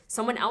or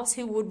someone else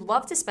who would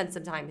love to spend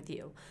some time with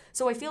you.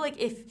 So I feel like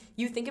if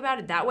you think about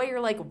it that way, you're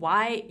like,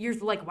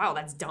 wow,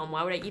 that's dumb.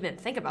 Why would I even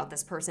think about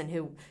this person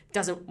who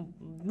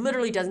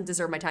literally doesn't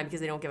deserve my time because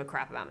they don't give a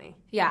crap about me?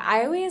 Yeah,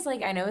 I always,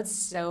 like, I know it's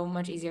so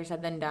much easier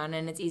said than done,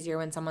 and it's easier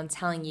when someone's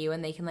telling you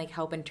and they can, like,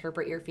 help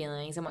interpret your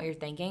feelings and what you're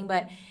thinking,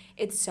 but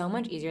it's so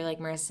much easier, like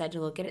Marissa said,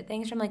 to look at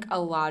things from, like, a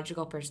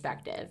logical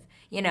perspective.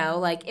 You know,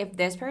 like, if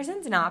this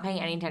person's not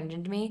paying any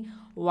attention to me,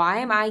 why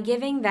am I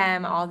giving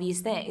them all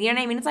these things? You know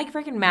what I mean? It's like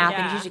freaking math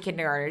that you teach to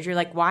kindergartners. You're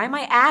like, why am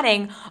I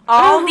adding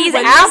all these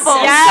apples?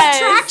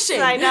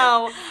 Subtraction. I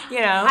know. You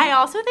know? I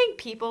also think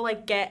people,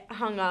 like, get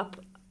hung up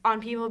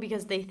on people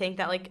because they think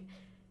that, like,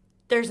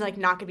 there's, like,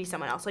 not gonna be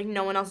someone else. Like,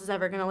 no one else is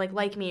ever gonna,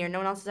 like me, or no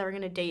one else is ever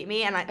gonna date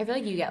me. And I feel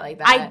like you get like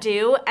that. I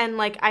do. And,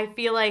 like, I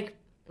feel like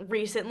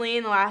recently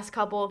in the last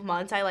couple of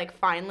months, I, like,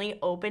 finally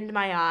opened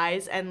my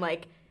eyes and,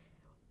 like,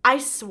 I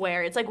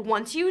swear, it's like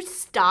once you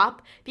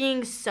stop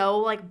being so,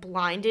 like,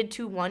 blinded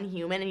to one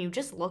human and you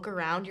just look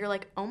around, you're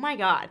like, oh my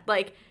God,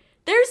 like,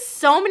 there's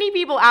so many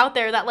people out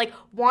there that, like,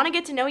 want to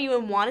get to know you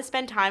and want to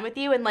spend time with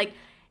you, and, like,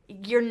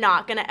 you're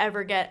not going to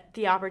ever get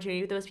the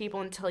opportunity with those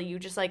people until you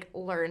just, like,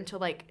 learn to,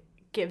 like,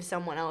 give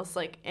someone else,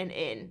 like, an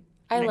in.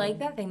 I like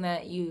that thing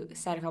that you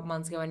said a couple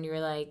months ago, and you were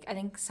like, I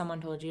think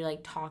someone told you, like,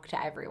 talk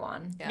to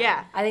everyone.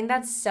 Yeah. I think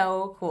that's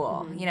so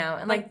cool, you know?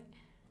 And, like,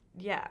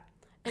 yeah.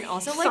 And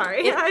also,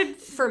 like,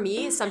 for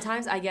me,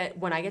 sometimes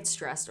when I get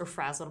stressed or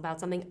frazzled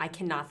about something, I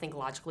cannot think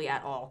logically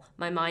at all.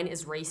 My mind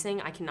is racing.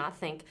 I cannot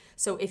think.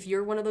 So if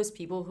you're one of those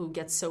people who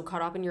gets so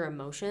caught up in your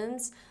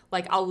emotions,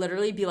 like, I'll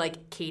literally be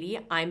like, Katie,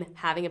 I'm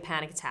having a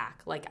panic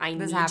attack. Like, I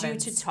need you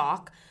to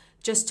talk.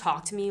 Just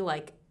talk to me,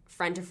 like,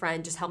 friend to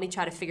friend. Just help me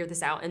try to figure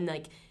this out. And,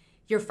 like,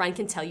 your friend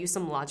can tell you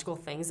some logical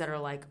things that are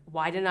like,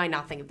 why didn't I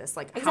not think of this?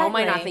 Like, how am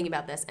I not thinking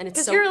about this? And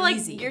it's so you're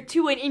easy. Like, you're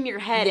too in your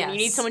head, and you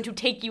need someone to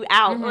take you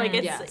out. Mm-hmm. Like,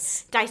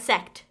 it's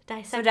dissect.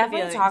 So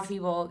definitely talk to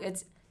people.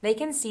 They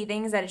can see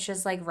things that it's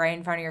just, like, right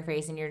in front of your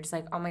face, and you're just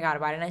like, oh my God,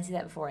 why didn't I see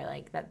that before?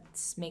 Like, that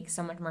makes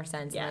so much more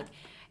sense. Yeah. And,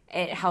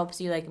 like, it helps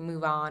you, like,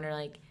 move on, or,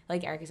 like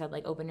Erica said,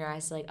 like, open your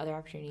eyes to, like, other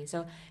opportunities.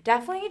 So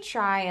definitely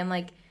try and,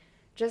 like,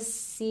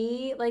 just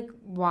see, like,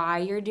 why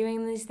you're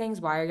doing these things,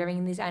 why you're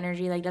giving these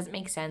energy. Like, doesn't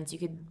make sense. You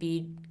could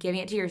be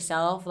giving it to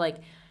yourself, like,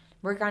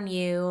 work on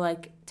you,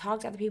 like, talk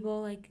to other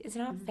people. Like, it's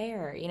not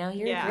fair, you know?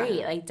 You're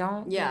great. Like,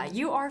 don't. Yeah,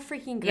 you are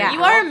freaking great. Yeah.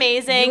 You are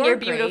amazing. You're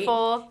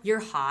beautiful. Great. You're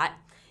hot.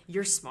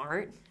 You're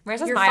smart.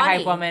 Marissa's you're my funny.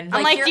 hype woman.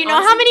 I'm like, do you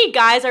know how many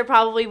guys are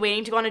probably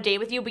waiting to go on a date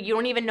with you, but you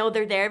don't even know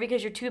they're there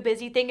because you're too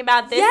busy thinking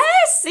about this?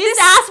 Yes! This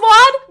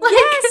asswad? Like,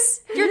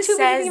 yes! You're too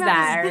busy thinking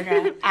about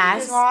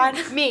this.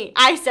 Asswad? Me.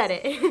 I said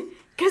it.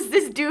 Because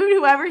this dude,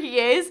 whoever he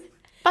is,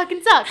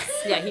 fucking sucks.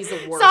 Yeah, he's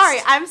the worst. Sorry,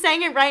 I'm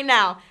saying it right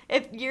now.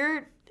 If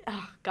you're...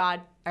 Oh,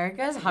 God.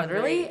 Erica's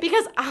hungry?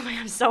 Because, oh my God,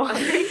 I'm so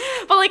hungry.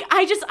 But, like,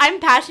 I'm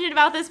passionate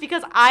about this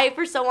because I,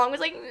 for so long, was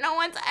like, no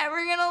one's ever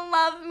gonna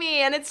love me.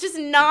 And it's just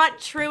not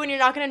true, and you're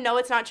not gonna know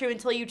it's not true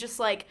until you just,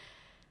 like,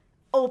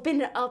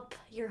 open up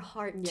your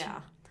heart. Yeah.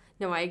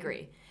 No, I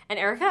agree. And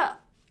Erica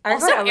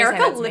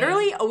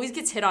literally always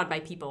gets hit on by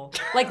people.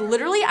 Like,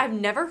 literally, I've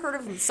never heard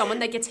of someone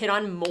that gets hit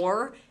on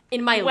more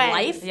in my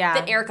life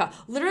than Erica.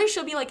 Literally,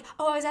 she'll be like,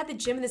 oh, I was at the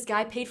gym and this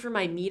guy paid for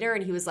my meter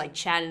and he was, like,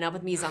 chatting up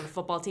with me. He's on the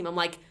football team. I'm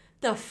like,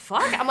 the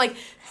fuck? I'm like,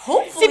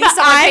 hopefully someone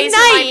pays for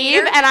my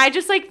meter. And I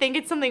just, like, think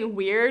it's something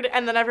weird,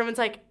 and then everyone's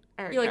like,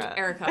 Erica. You're like,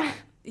 Erica.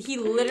 He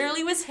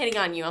literally was hitting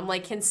on you. I'm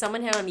like, can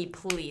someone hit on me,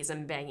 please?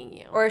 I'm begging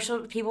you. Or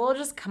people will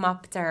just come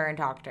up to her and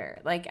talk to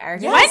her. Like,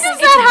 Erica. When does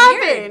that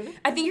happen? Weird.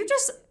 I think you're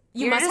just...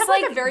 You You're must just,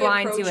 have, like, a very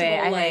blind to it,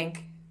 I like,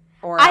 think.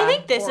 I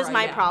think this is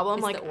my problem.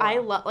 It's like, I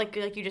love, like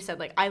you just said,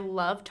 like, I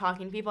love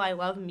talking to people. I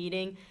love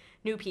meeting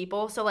new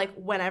people. So, like,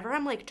 whenever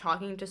I'm, like,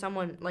 talking to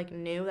someone, like,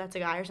 new, that's a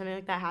guy or something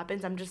like that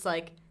happens, I'm just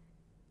like...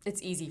 It's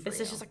easy for you.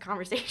 This is just a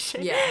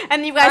conversation. Yeah.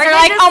 And you guys are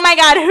like, oh my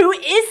God, who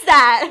is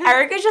that?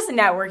 Erica's just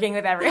networking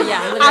with everyone.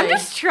 Yeah, literally. I'm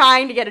just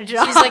trying to get a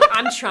job. She's like,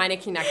 I'm trying to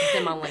connect with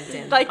them on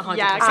LinkedIn. Like, 100%.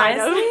 yeah,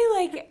 kind of. Honestly,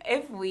 like,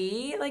 if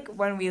we, like,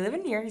 when we live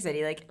in New York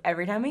City, like,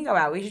 every time we go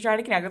out, we should try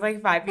to connect with,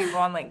 like, 5 people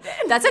on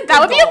LinkedIn. That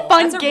would be a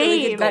fun That's game. A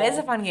really good goal. That is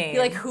a fun game. Be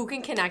like, who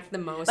can connect the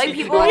most? Like, with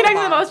people Who like connects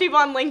with the most people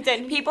on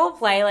LinkedIn? People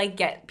play, like,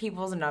 get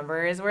people's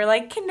numbers. We're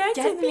like, connect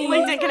with me.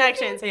 LinkedIn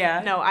connections.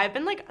 Yeah. No, I've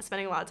been, like,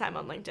 spending a lot of time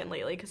on LinkedIn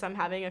lately because I'm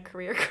having a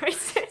career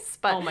crisis.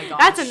 But oh my gosh.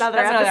 that's another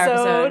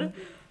episode.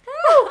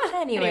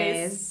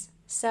 Anyways.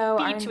 So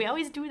beach. We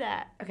always do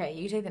that. Okay,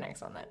 you take the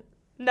next one then.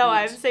 No,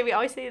 I would say we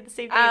always say it at the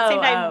same thing. At the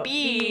same time,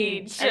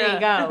 beach. There you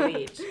go,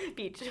 beach.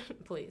 Beach.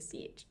 Please.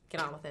 Beach. Get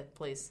on with it,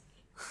 please.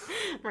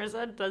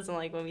 Marissa doesn't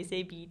like when we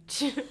say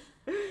beach.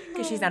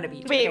 Because she's not a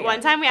beach. Wait, Okay, one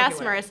yeah. time we Okay, asked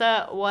whatever.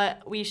 Marissa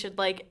what we should,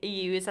 like,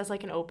 use as,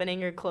 like, an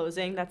opening or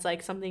closing that's,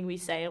 like, something we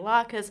say a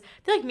lot. Because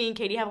I feel like me and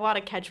Katie have a lot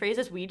of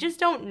catchphrases. We just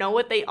don't know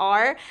what they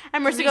are.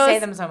 And Marissa We goes... say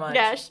them so much.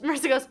 Yeah,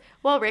 Marissa goes,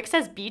 well, Rick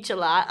says beach a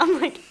lot.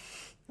 I'm like...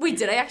 Wait,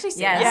 did I actually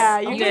say Yes.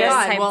 that? Yeah, you oh did. my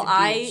God. Typed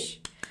Well, beach.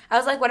 I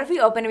was like, what if we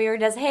open and we were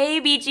just,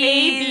 hey, beachies.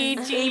 Hey,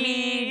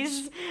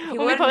 beachies. People When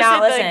we would posted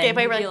not the listen.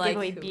 giveaway, we're You'd be like,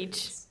 giveaway who beach.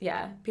 is-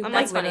 Yeah. People I'm would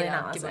like, That's funny literally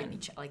though. not Give away listen.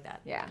 beach. I like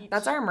that. Yeah. Beach.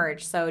 That's our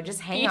merch. So just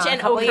hang Beach on and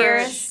a couple ochre.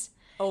 years.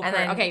 Oh, And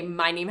then- okay,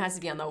 my name has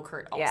to be on the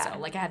Okurt also. Yeah.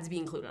 Like, I have to be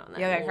included on that.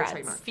 Yeah, little creds.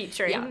 trademark.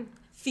 Featuring. Yeah.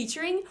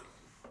 Featuring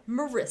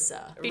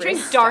Marissa. Featuring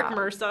Marissa. Dark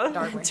Marissa.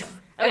 Dark Marissa.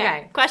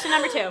 Okay. Question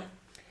number 2.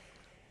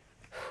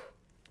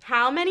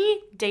 How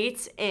many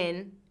dates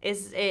in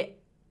is it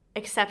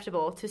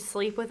acceptable to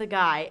sleep with a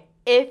guy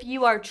if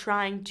you are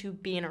trying to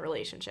be in a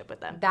relationship with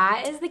them?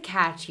 That is the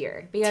catch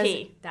here. Because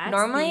Tea. That's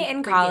normally the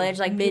in freaking college,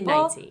 like midnight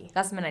people, tea.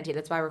 That's midnight tea.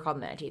 That's why we're called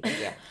midnight tea. Thank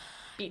you.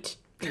 Beach.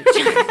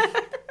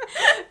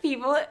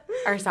 People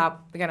are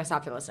gonna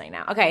stop you listening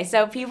now. Okay,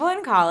 so people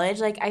in college,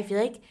 like I feel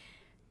like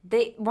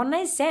they one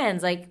night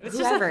stands, like It's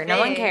just a whoever, no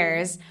one thing.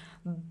 cares.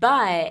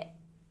 But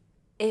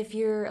if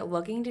you're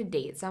looking to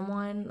date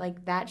someone,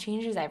 like that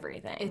changes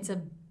everything. It's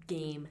a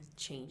game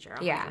changer.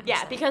 Yeah. 100%.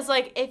 Yeah, because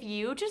like if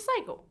you just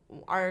like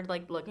are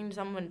like looking to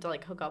someone to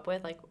like hook up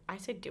with, like I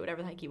say do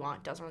whatever the heck you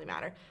want, doesn't really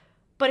matter.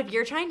 But if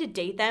you're trying to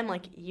date them,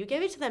 like you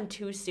give it to them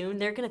too soon,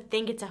 they're gonna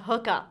think it's a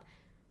hookup.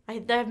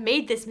 I've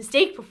made this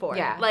mistake before.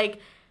 Yeah. Like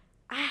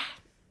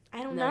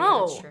I don't No,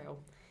 know. that's true.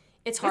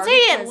 It's I'd hard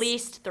say at because-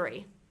 least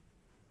 3.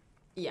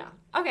 Yeah.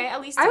 Okay, at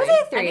least I would three.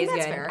 say 3 think is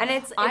that's good, fair. and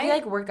it's if you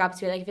like work up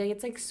to it, like I feel like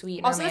it's like sweet.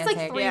 And Also, it's like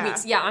romantic. 3 Yeah.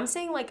 weeks. Yeah, I'm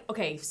saying like,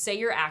 okay, say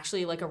you're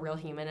actually like a real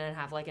human and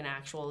have like an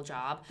actual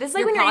job. This is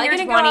like when you're in probably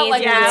your gonna go out, 20s,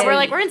 like, you're Yeah, once a we're week.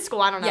 like we're in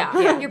school. I don't know.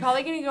 Yeah, you're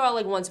probably gonna go out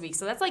like once a week.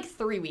 So that's like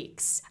 3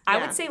 weeks. I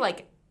Yeah. would say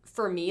like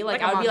for me,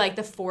 like Like a I would be month. like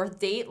the 4th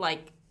date,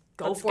 like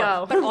go Let's for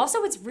go. it. But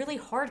also it's really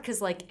hard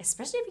because like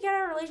especially if you get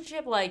in a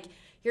relationship, like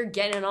you're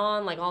getting it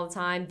on like all the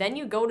time. Then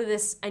you go to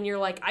this and you're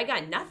like, I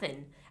got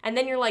nothing. And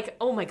then you're like,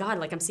 oh my God,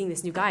 like I'm seeing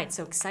this new guy. It's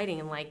so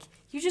exciting. And like,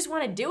 you just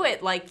want to do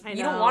it. Like, I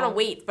you don't know. want to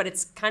wait, but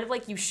it's kind of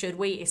like you should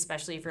wait,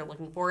 especially if you're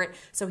looking for it.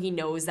 So he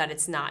knows that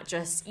it's not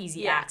just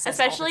easy access.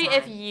 all the especially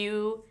if time.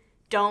 you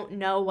don't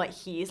know what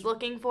he's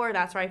looking for.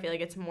 That's where I feel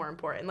like it's more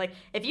important. Like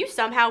if you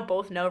somehow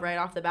both know right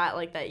off the bat,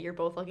 like that you're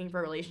both looking for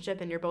a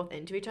relationship and you're both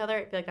into each other,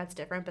 I feel like that's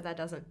different. But that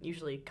doesn't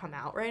usually come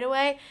out right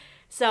away.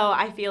 So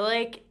I feel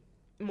like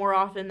more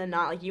often than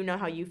not, like you know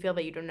how you feel,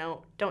 but you don't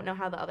know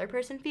how the other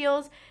person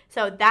feels.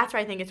 So that's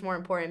where I think it's more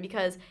important,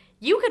 because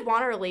you could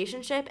want a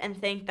relationship and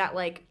think that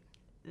like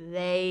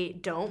they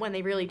don't when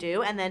they really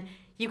do, and then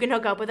you can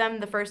hook up with them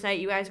the first night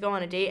you guys go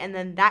on a date, and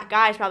then that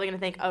guy's probably gonna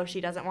think, oh,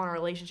 she doesn't want a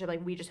relationship,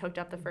 like we just hooked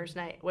up the first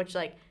night, which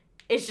like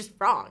is just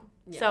wrong.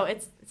 Yeah. So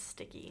it's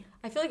sticky.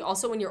 I feel like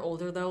also when you're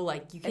older though,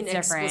 like you can It's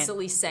different.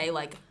 explicitly say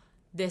like,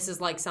 this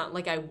is like something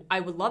like I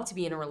would love to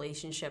be in a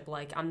relationship.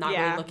 Like I'm not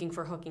Yeah. really looking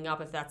for hooking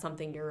up. If that's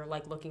something you're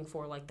like looking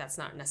for, like that's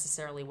not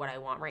necessarily what I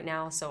want right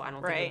now. So I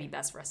don't think Right. it'd be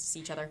best for us to see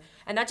each other.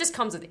 And that just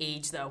comes with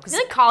age though, I because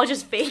feel like college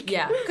is fake.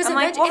 yeah, because I'm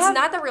like, it's we'll have-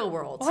 not the real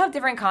world. We'll have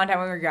different content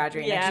when we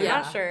graduate Yeah, next I'm year.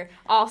 not sure.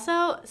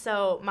 Also,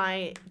 so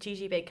my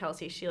Gigi Big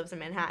Kelsey, she lives in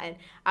Manhattan.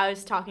 I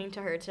was talking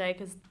to her today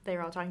because they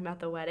were all talking about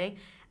the wedding,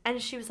 and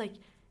she was like,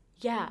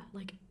 "Yeah,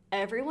 like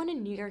everyone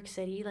in New York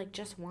City like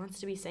just wants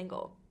to be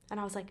single," and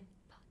I was like,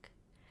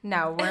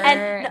 No, we're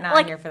and not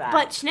like, here for that.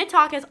 But Schnitt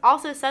Talk has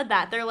also said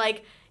that they're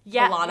like,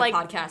 yeah, a lot like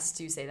of podcasts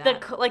do say that.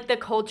 the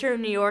culture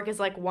of New York is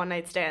like one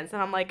night stands, and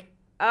I'm like,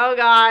 oh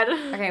god.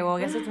 okay, well,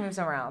 I guess we have to move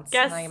somewhere else.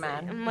 Guess Now you're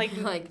mad. I'm like,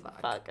 like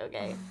fuck. fuck.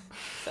 Okay.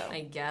 So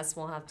I guess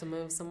we'll have to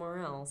move somewhere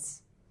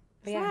else.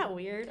 isn't yeah. that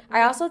weird?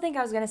 I also think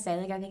I was gonna say,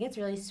 like, I think it's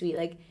really sweet,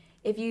 like,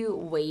 if you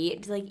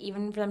wait to, like,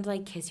 even for them to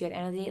like kiss you at the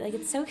end of the date, like,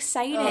 it's so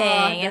exciting,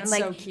 and that's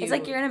like so it's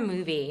like cute. you're in a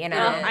movie, you know.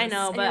 Yeah, I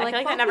know, And but you're I like, feel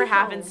like that fuck never no.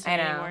 happens to I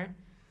me know. anymore.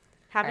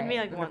 Happened to me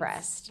Alright, like I'm once.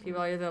 depressed.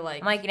 People are either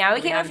like, I'm like, now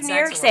we "We came up had from New sex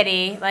York or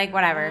City, like,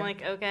 whatever. I'm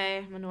like, okay,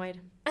 I'm annoyed.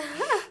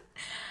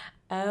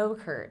 Oh,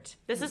 Kurt.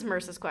 This is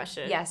Merce's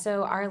question. Yeah.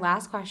 So our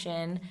last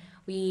question,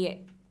 I'm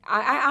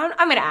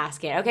gonna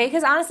ask it, okay?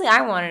 Because honestly,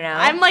 I want to know.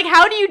 I'm like,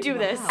 how do you do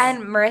this?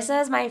 And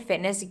Marissa is my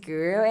fitness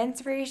guru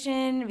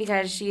inspiration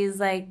because she's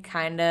like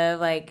kind of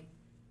like,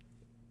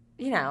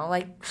 you know,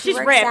 like she She's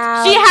works ripped.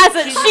 out. She has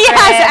She's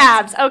has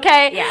ripped. abs.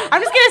 Okay. Yeah.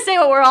 I'm just gonna say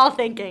what we're all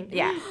thinking.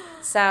 Yeah.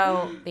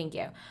 So thank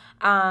you.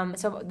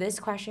 So this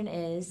question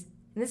is,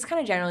 and this is kind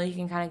of general. You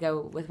can kind of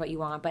go with what you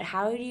want, but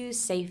how do you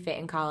stay fit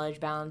in college,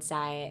 balance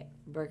diet,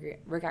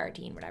 workout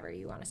routine, whatever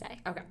you want to say?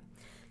 Okay.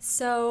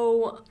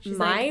 So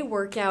my like-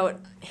 workout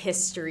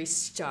history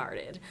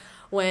started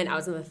when I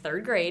was in the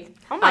 3rd grade.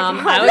 Oh my God,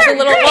 I was a third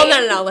little. grade?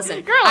 Well, no.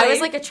 Listen, Girly. I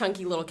was like a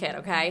chunky little kid.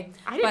 Okay,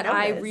 I didn't but know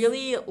I this.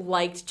 really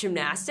liked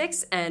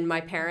gymnastics, and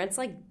my parents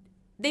like.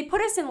 They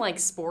put us in like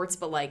sports,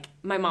 but like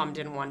my mom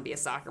didn't want to be a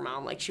soccer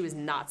mom. Like she was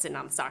not sitting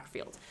on the soccer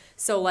field.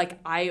 So like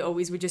I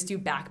always would just do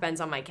back bends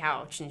on my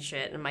couch and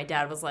shit. And my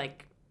dad was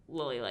like,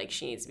 Lily, like,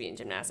 she needs to be in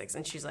gymnastics.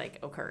 And she's like,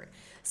 oh, Kurt.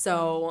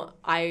 So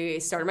I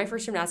started my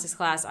first gymnastics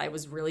class. I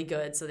was really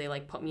good, so they,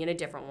 like, put me in a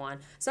different one.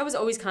 So I was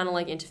always kind of,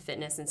 like, into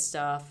fitness and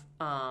stuff.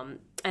 And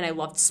I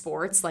loved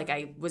sports. Like,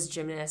 I was a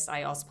gymnast.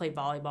 I also played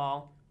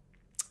volleyball.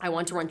 I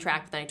wanted to run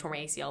track, but then I tore my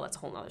ACL. That's a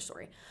whole nother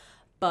story.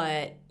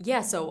 But,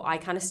 yeah, so I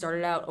kind of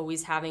started out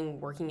always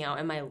working out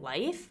in my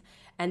life.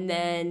 And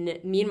then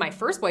me and my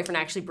first boyfriend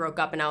actually broke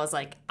up, and I was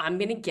like, I'm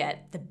going to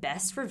get the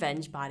best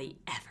revenge body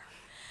ever.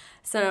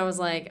 So I was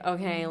like,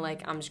 okay,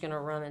 like, I'm just going to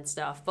run and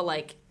stuff. But,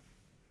 like,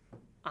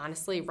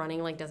 honestly,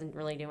 running, like, doesn't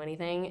really do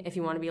anything. If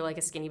you want to be, like,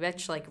 a skinny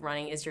bitch, like,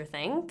 running is your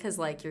thing because,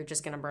 like, you're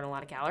just going to burn a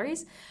lot of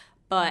calories.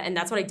 And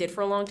that's what I did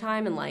for a long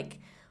time. And, like,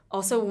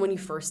 also when you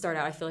first start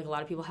out, I feel like a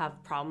lot of people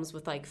have problems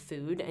with, like,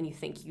 food and you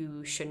think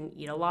you shouldn't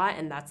eat a lot.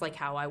 And that's, like,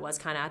 how I was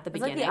kind of at the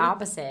beginning. It's like the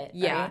opposite,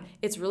 Yeah. right?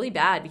 It's really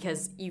bad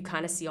because you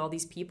kind of see all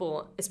these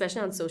people,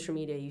 especially on social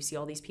media, you see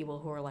all these people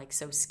who are, like,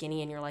 so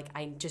skinny and you're like,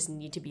 I just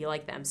need to be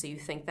like them. So you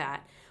think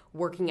that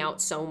working out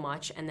so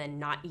much and then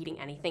not eating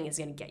anything is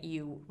going to get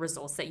you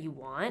results that you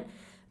want.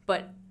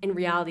 But in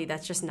reality,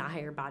 that's just not how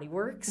your body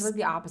works. It's like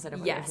the opposite of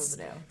what you're supposed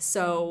to do.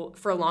 So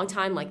for a long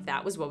time, like,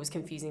 that was what was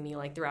confusing me,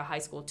 like, throughout high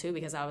school, too,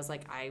 because I was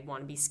like, I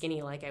want to be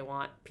skinny. Like, I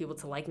want people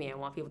to like me. I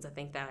want people to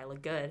think that I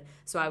look good.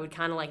 So I would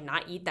kind of, like,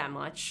 not eat that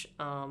much.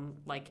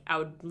 Like, I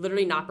would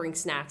literally not bring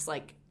snacks,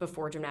 like,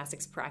 before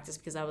gymnastics practice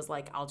because I was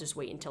like, I'll just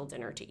wait until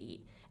dinner to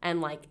eat.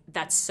 And, like,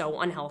 that's so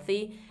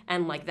unhealthy.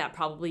 And, like, that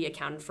probably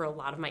accounted for a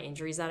lot of my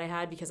injuries that I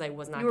had because I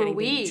was not getting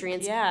the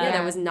nutrients.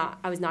 Yeah,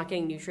 I was not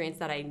getting nutrients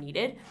that I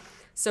needed.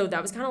 So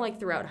that was kind of, like,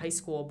 throughout high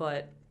school.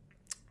 But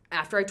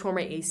after I tore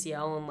my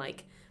ACL and,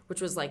 like,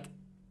 which was, like,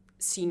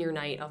 senior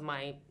night of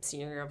my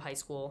senior year of high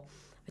school,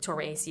 I tore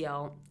my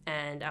ACL.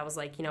 And I was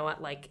like, you know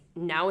what? Like,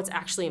 now it's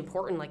actually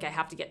important. Like, I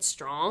have to get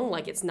strong.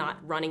 Like, it's not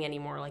running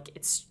anymore. Like,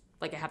 it's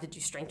like I have to do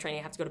strength training.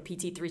 I have to go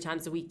to PT 3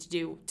 times a week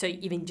to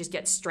even just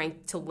get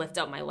strength to lift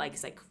up my leg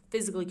because I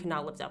physically could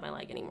not lift up my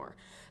leg anymore.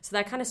 So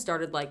that kind of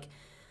started, like,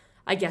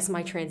 I guess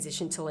my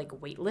transition to, like,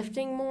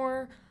 weightlifting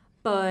more.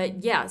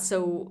 But yeah,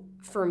 so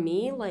for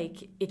me,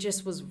 like, it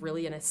just was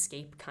really an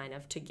escape kind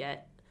of to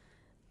get,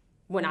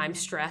 when I'm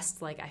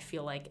stressed, like, I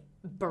feel like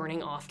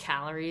burning off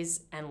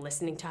calories and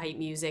listening to hype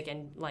music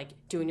and, like,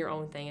 doing your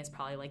own thing is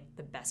probably, like,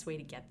 the best way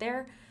to get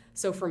there.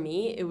 So for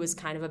me, it was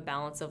kind of a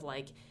balance of,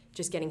 like,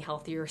 just getting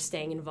healthier,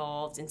 staying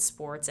involved in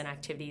sports and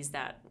activities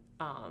that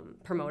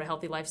promote a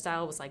healthy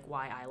lifestyle was, like,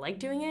 why I like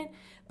doing it.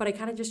 But I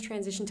kind of just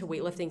transitioned to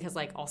weightlifting because,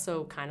 like,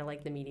 also kind of,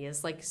 like, the media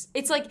is, like,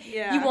 it's, like,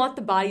 you want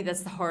the body that's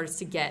the hardest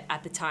to get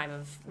at the time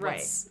of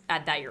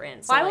that you're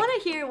in. So, well, I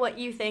want to hear what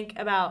you think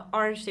about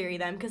Orange Theory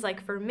then because,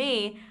 like, for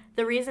me,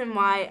 the reason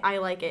why I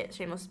like it,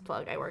 shameless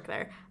plug, I work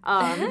there.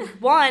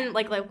 One,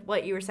 like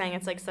what you were saying,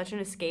 it's, like, such an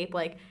escape,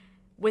 like,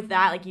 with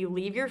that, like, you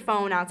leave your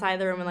phone outside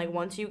the room, and, like,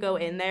 once you go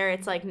in there,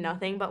 it's, like,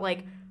 nothing but,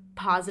 like,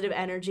 positive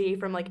energy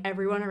from, like,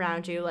 everyone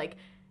around you. Like,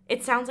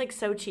 it sounds, like,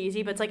 so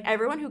cheesy, but it's, like,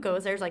 everyone who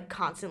goes there is, like,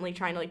 constantly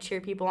trying to, like, cheer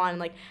people on and,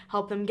 like,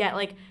 help them get,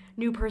 like,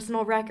 new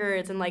personal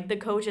records, and, like, the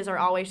coaches are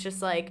always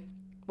just, like,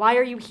 why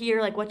are you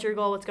here? Like, what's your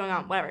goal? What's going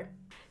on? Whatever.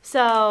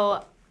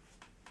 So,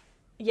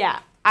 yeah,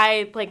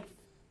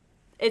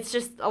 it's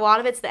just, a lot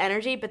of it's the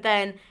energy, but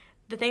then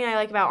the thing I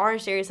like about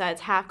Orange Theory is that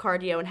it's half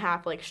cardio and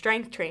half, like,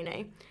 strength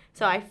training.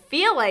 So I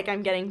feel like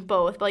I'm getting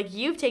both. But, like,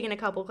 you've taken a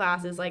couple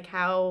classes. Like,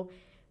 how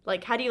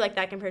do you like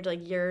that compared to,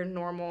 like, your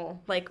normal,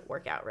 like,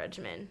 workout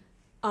regimen?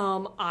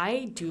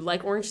 I do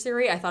like Orange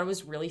Theory. I thought it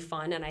was really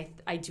fun, and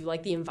I do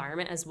like the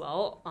environment as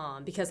well.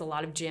 Because a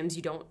lot of gyms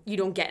you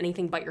don't get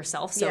anything but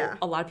yourself. So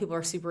a lot of people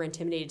are super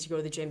intimidated to go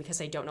to the gym because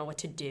they don't know what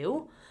to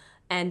do,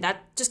 and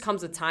that just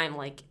comes with time.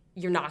 Like,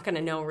 you're not going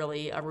to know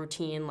really a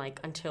routine, like,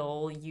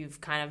 until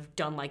you've kind of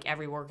done, like,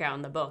 every workout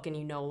in the book and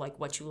you know, like,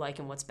 what you like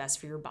and what's best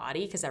for your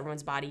body because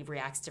everyone's body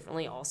reacts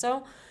differently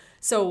also.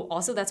 So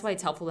also that's why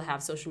it's helpful to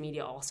have social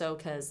media also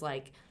because,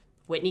 like,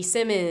 Whitney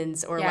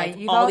Simmons or, like,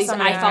 all these.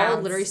 I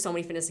follow literally so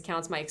many fitness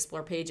accounts. My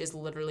Explore page is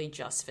literally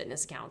just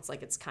fitness accounts.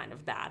 Like, it's kind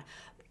of bad.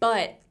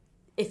 But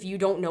if you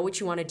don't know what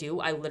you want to do,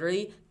 I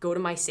literally go to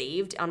my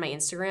saved on my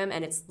Instagram,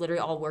 and it's literally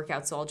all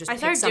workouts. So I'll just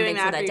pick something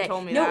for that day.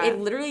 No, it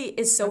literally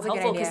is so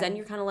helpful because then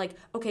you're kind of like,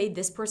 okay,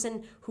 this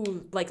person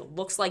who, like,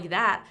 looks like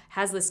that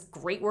has this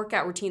great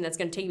workout routine that's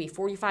going to take me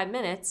 45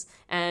 minutes,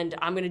 and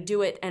I'm going to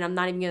do it, and I'm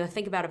not even going to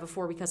think about it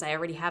before because I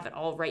already have it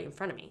all right in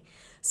front of me.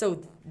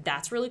 So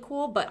that's really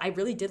cool, but I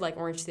really did like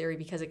Orange Theory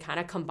because it kind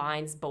of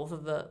combines both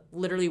of the,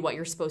 literally what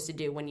you're supposed to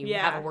do when you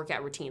have a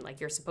workout routine. Like,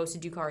 you're supposed to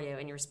do cardio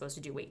and you're supposed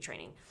to do weight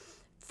training.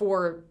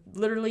 For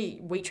literally,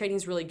 weight training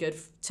is really good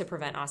to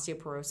prevent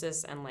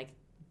osteoporosis and, like,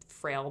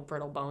 frail,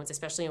 brittle bones,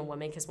 especially in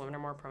women because women are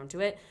more prone to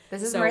it.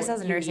 This is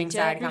Marissa's nursing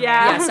side coming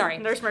out. Yeah, sorry.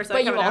 Nurse Marissa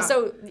but you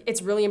also,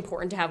 it's really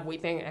important to have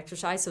weight-bearing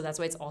exercise, so that's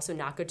why it's also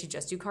not good to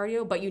just do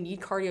cardio, but you need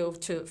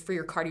cardio for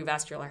your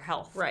cardiovascular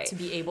health. Right. To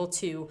be able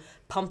to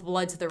pump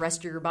blood to the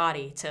rest of your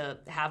body, to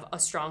have a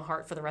strong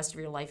heart for the rest of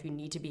your life, you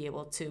need to be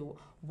able to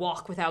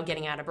walk without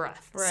getting out of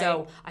breath. Right.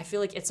 So I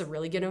feel like it's a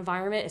really good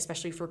environment,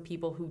 especially for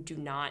people who do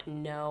not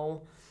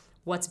know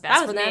what's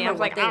best for them me. I or was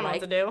what like, they I don't know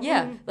like. what to do.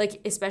 Yeah,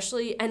 like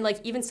especially and like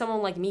even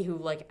someone like me who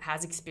like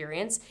has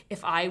experience,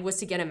 if I was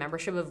to get a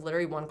membership of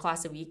literally 1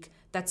 class a week,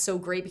 that's so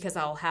great because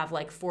I'll have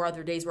like 4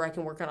 other days where I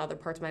can work on other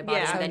parts of my body.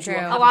 Yeah. and then So do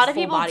true. have A lot of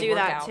full people body do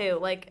workout. that too.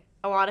 Like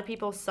a lot of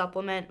people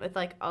supplement with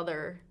like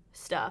other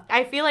stuff.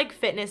 I feel like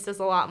fitness does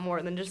a lot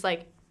more than just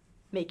like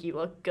make you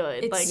look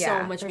good. It's like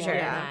so much for more sure.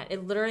 than that.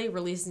 It literally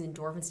releases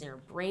endorphins in your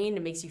brain.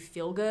 It makes you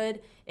feel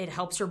good. It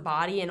helps your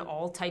body in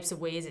all types of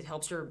ways. It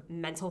helps your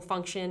mental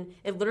function.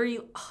 It literally,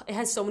 it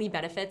has so many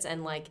benefits.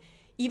 And like,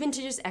 even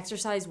to just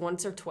exercise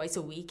once or twice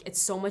a week,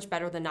 it's so much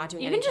better than not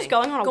doing Even anything. just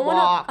going on a Go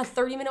walk. on a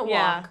 30-minute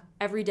Yeah. walk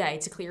every day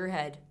to clear your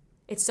head.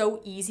 It's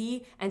so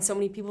easy, and so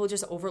many people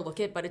just overlook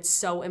it, but it's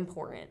so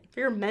important.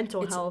 for your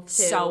mental It's health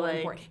too. so like,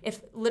 important.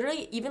 If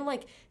literally even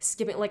like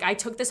skipping, like I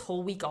took this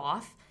whole week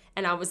off,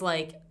 and I was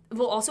like,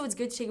 well, also it's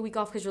good to take a week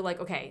off because you're like,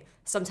 okay,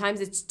 sometimes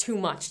it's too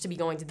much to be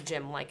going to the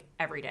gym like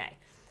every day.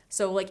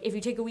 So like if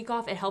you take a week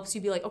off, it helps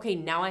you be like, okay,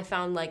 now I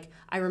found like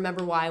I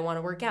remember why I want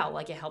to work out.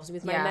 Like it helps me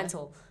with my Yeah.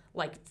 mental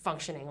like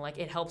functioning. Like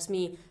it helps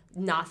me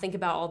not think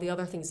about all the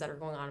other things that are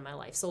going on in my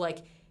life. So like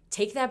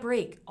take that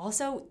break.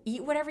 Also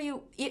eat whatever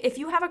if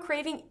you have a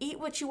craving, eat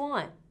what you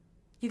want.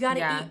 You gotta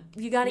Yeah.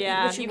 eat. You gotta eat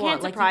yeah, what you, you want.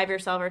 can't Like, deprive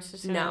yourself or it's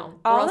just no.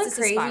 Or All else the it's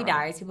a crazy spiral.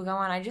 diets people go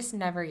on, I just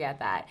never get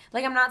that.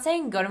 Like, I'm not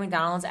saying go to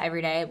McDonald's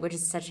every day, which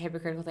is such a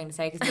hypocritical thing to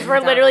say. Because we're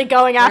literally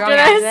going after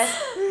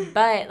this.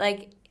 But,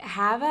 like,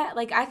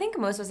 I think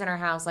most of us in our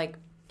house, like,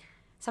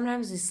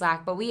 sometimes we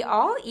slack, but we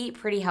all eat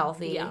pretty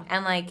healthy. Yeah.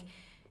 And, like,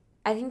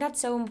 I think that's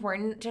so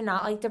important to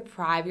not, like,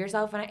 deprive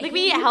yourself. And Like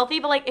we eat healthy,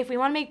 but like if we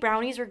want to make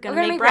brownies, we're gonna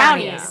We're gonna make make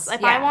brownies. brownies.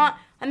 If Yeah. I want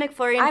a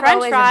McFlurry and I've French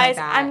always been like fries,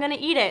 that. I'm gonna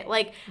eat it.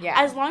 Like Yeah.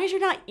 as long as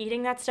you're not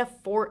eating that stuff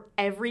for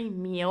every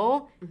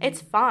meal, it's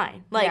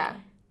fine. Like yeah.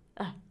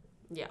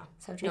 Yeah.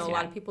 So true. No, a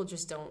lot of people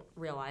just don't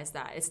realize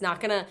that. It's not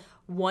going to,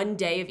 one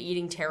day of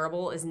eating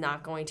terrible is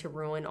not going to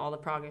ruin all the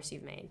progress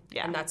you've made.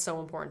 Yeah. And that's so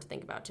important to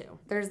think about too.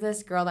 There's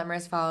this girl that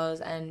Marissa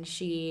follows, and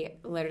she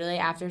literally,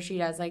 after she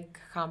does, like,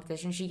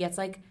 competition, she gets,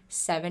 like,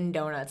 7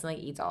 donuts and,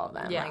 like, eats all of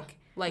them. Yeah.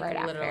 Like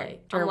right literally. after,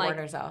 to I'm reward like-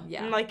 herself.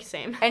 Yeah. I'm like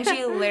same. And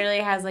she literally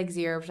has, like,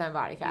 0%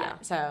 body fat. Yeah.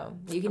 So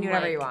you can do I'm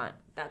whatever like, you want.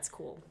 That's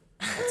cool.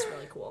 That's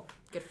really cool.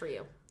 Good for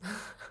you.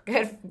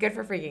 Good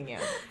for freaking you.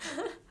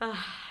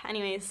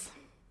 Anyways,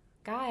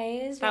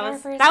 Guys, that we're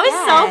was our first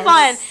so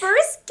fun. guest.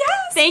 First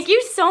guest. Thank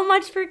you so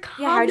much for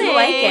coming. Yeah, how'd you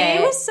like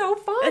it? It was so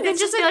fun. And then It's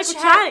just a feel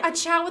like we're a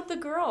chat with the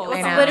girls. I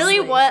It's know. literally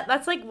honestly.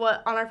 that's like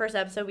what on our first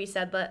episode we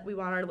said that we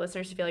want our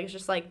listeners to feel like it's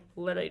just like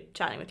literally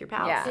chatting with your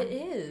pals. Yeah. It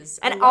is.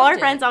 And all our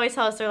friends always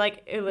tell us they're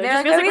like, it They're just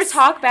like, feels like we we're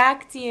talk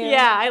back to you.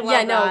 Yeah, I love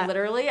Yeah, no, that.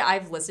 literally,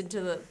 I've listened to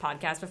the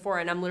podcast before,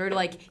 and I'm literally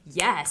like,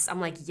 yes. I'm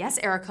like, yes,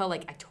 Erica,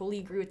 like, I totally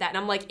agree with that. And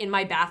I'm like, in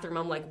my bathroom,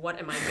 I'm like, what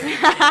am I doing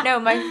right now? No,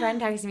 my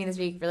friend texted me this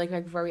week really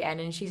quick before we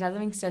ended, and she said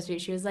something so sweet.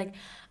 She was like,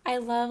 I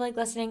love, like,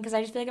 listening because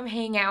I just feel like I'm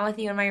hanging out with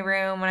you in my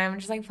room when I'm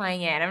just, like,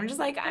 playing it. And I'm just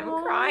like, I'm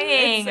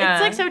crying.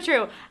 It's like so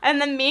true. And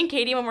then me and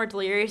Katie, when we're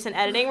delirious and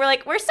editing, we're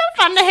like, we're so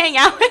fun to hang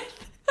out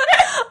with.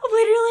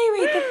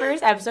 Literally, wait, the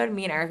first episode,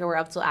 me and Erica were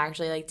up till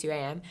actually, like, 2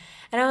 a.m.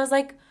 And I was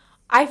like,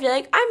 I feel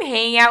like I'm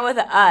hanging out with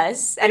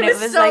us. And it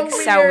was like,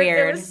 so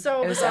weird. It was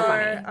so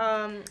funny.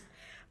 funny.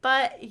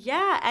 But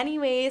yeah,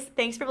 anyways,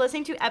 thanks for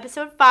listening to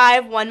episode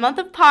 5, 1 month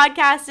of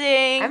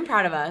podcasting. I'm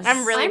proud of us.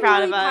 I'm really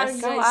proud of us.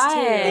 you Go guys, too.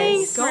 us.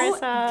 Thanks, go,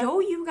 Marissa. Go,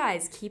 you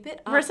guys. Keep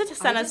it up. Marissa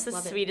sent I us just the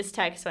love it. sweetest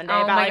text one day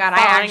Oh about my like God, I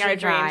following our actually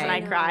dreams, and I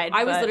cried. cried.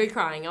 I was but- literally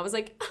crying. I was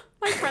like,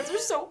 my friends are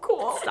so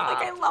cool. Stop.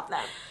 Like, I love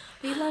them.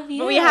 We love you.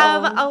 But we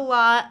have a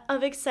lot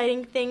of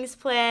exciting things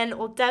planned.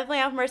 We'll definitely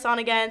have Marissa on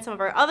again. Some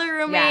of our other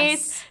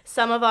roommates, Yes.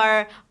 some of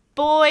our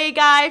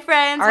guy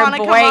friends Our want to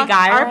come boy on.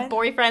 guy Our friends?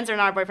 boyfriends are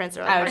not our boyfriends.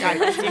 They're like Oh, our guy okay.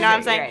 friends. You know what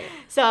I'm saying? Right.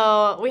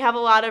 So we have a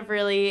lot of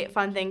really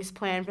fun things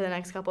planned for the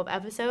next couple of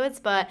episodes.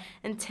 But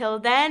until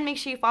then, make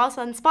sure you follow us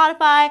on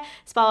Spotify,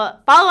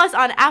 follow us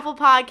on Apple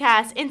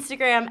Podcasts,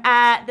 Instagram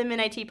at the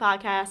Midnight Tea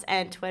Podcast,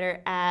 and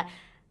Twitter at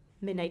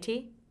Midnight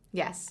Tea.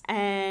 Yes.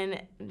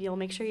 And you'll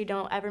make sure you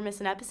don't ever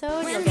miss an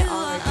episode. You'll get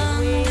all of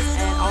our giveaways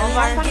and all of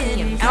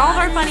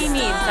our funny memes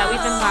that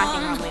we've been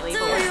lacking on lately,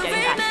 but we're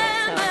getting back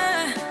to it.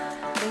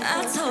 So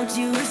I told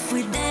you if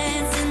we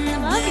dance in the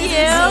love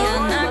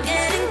blizzards, you.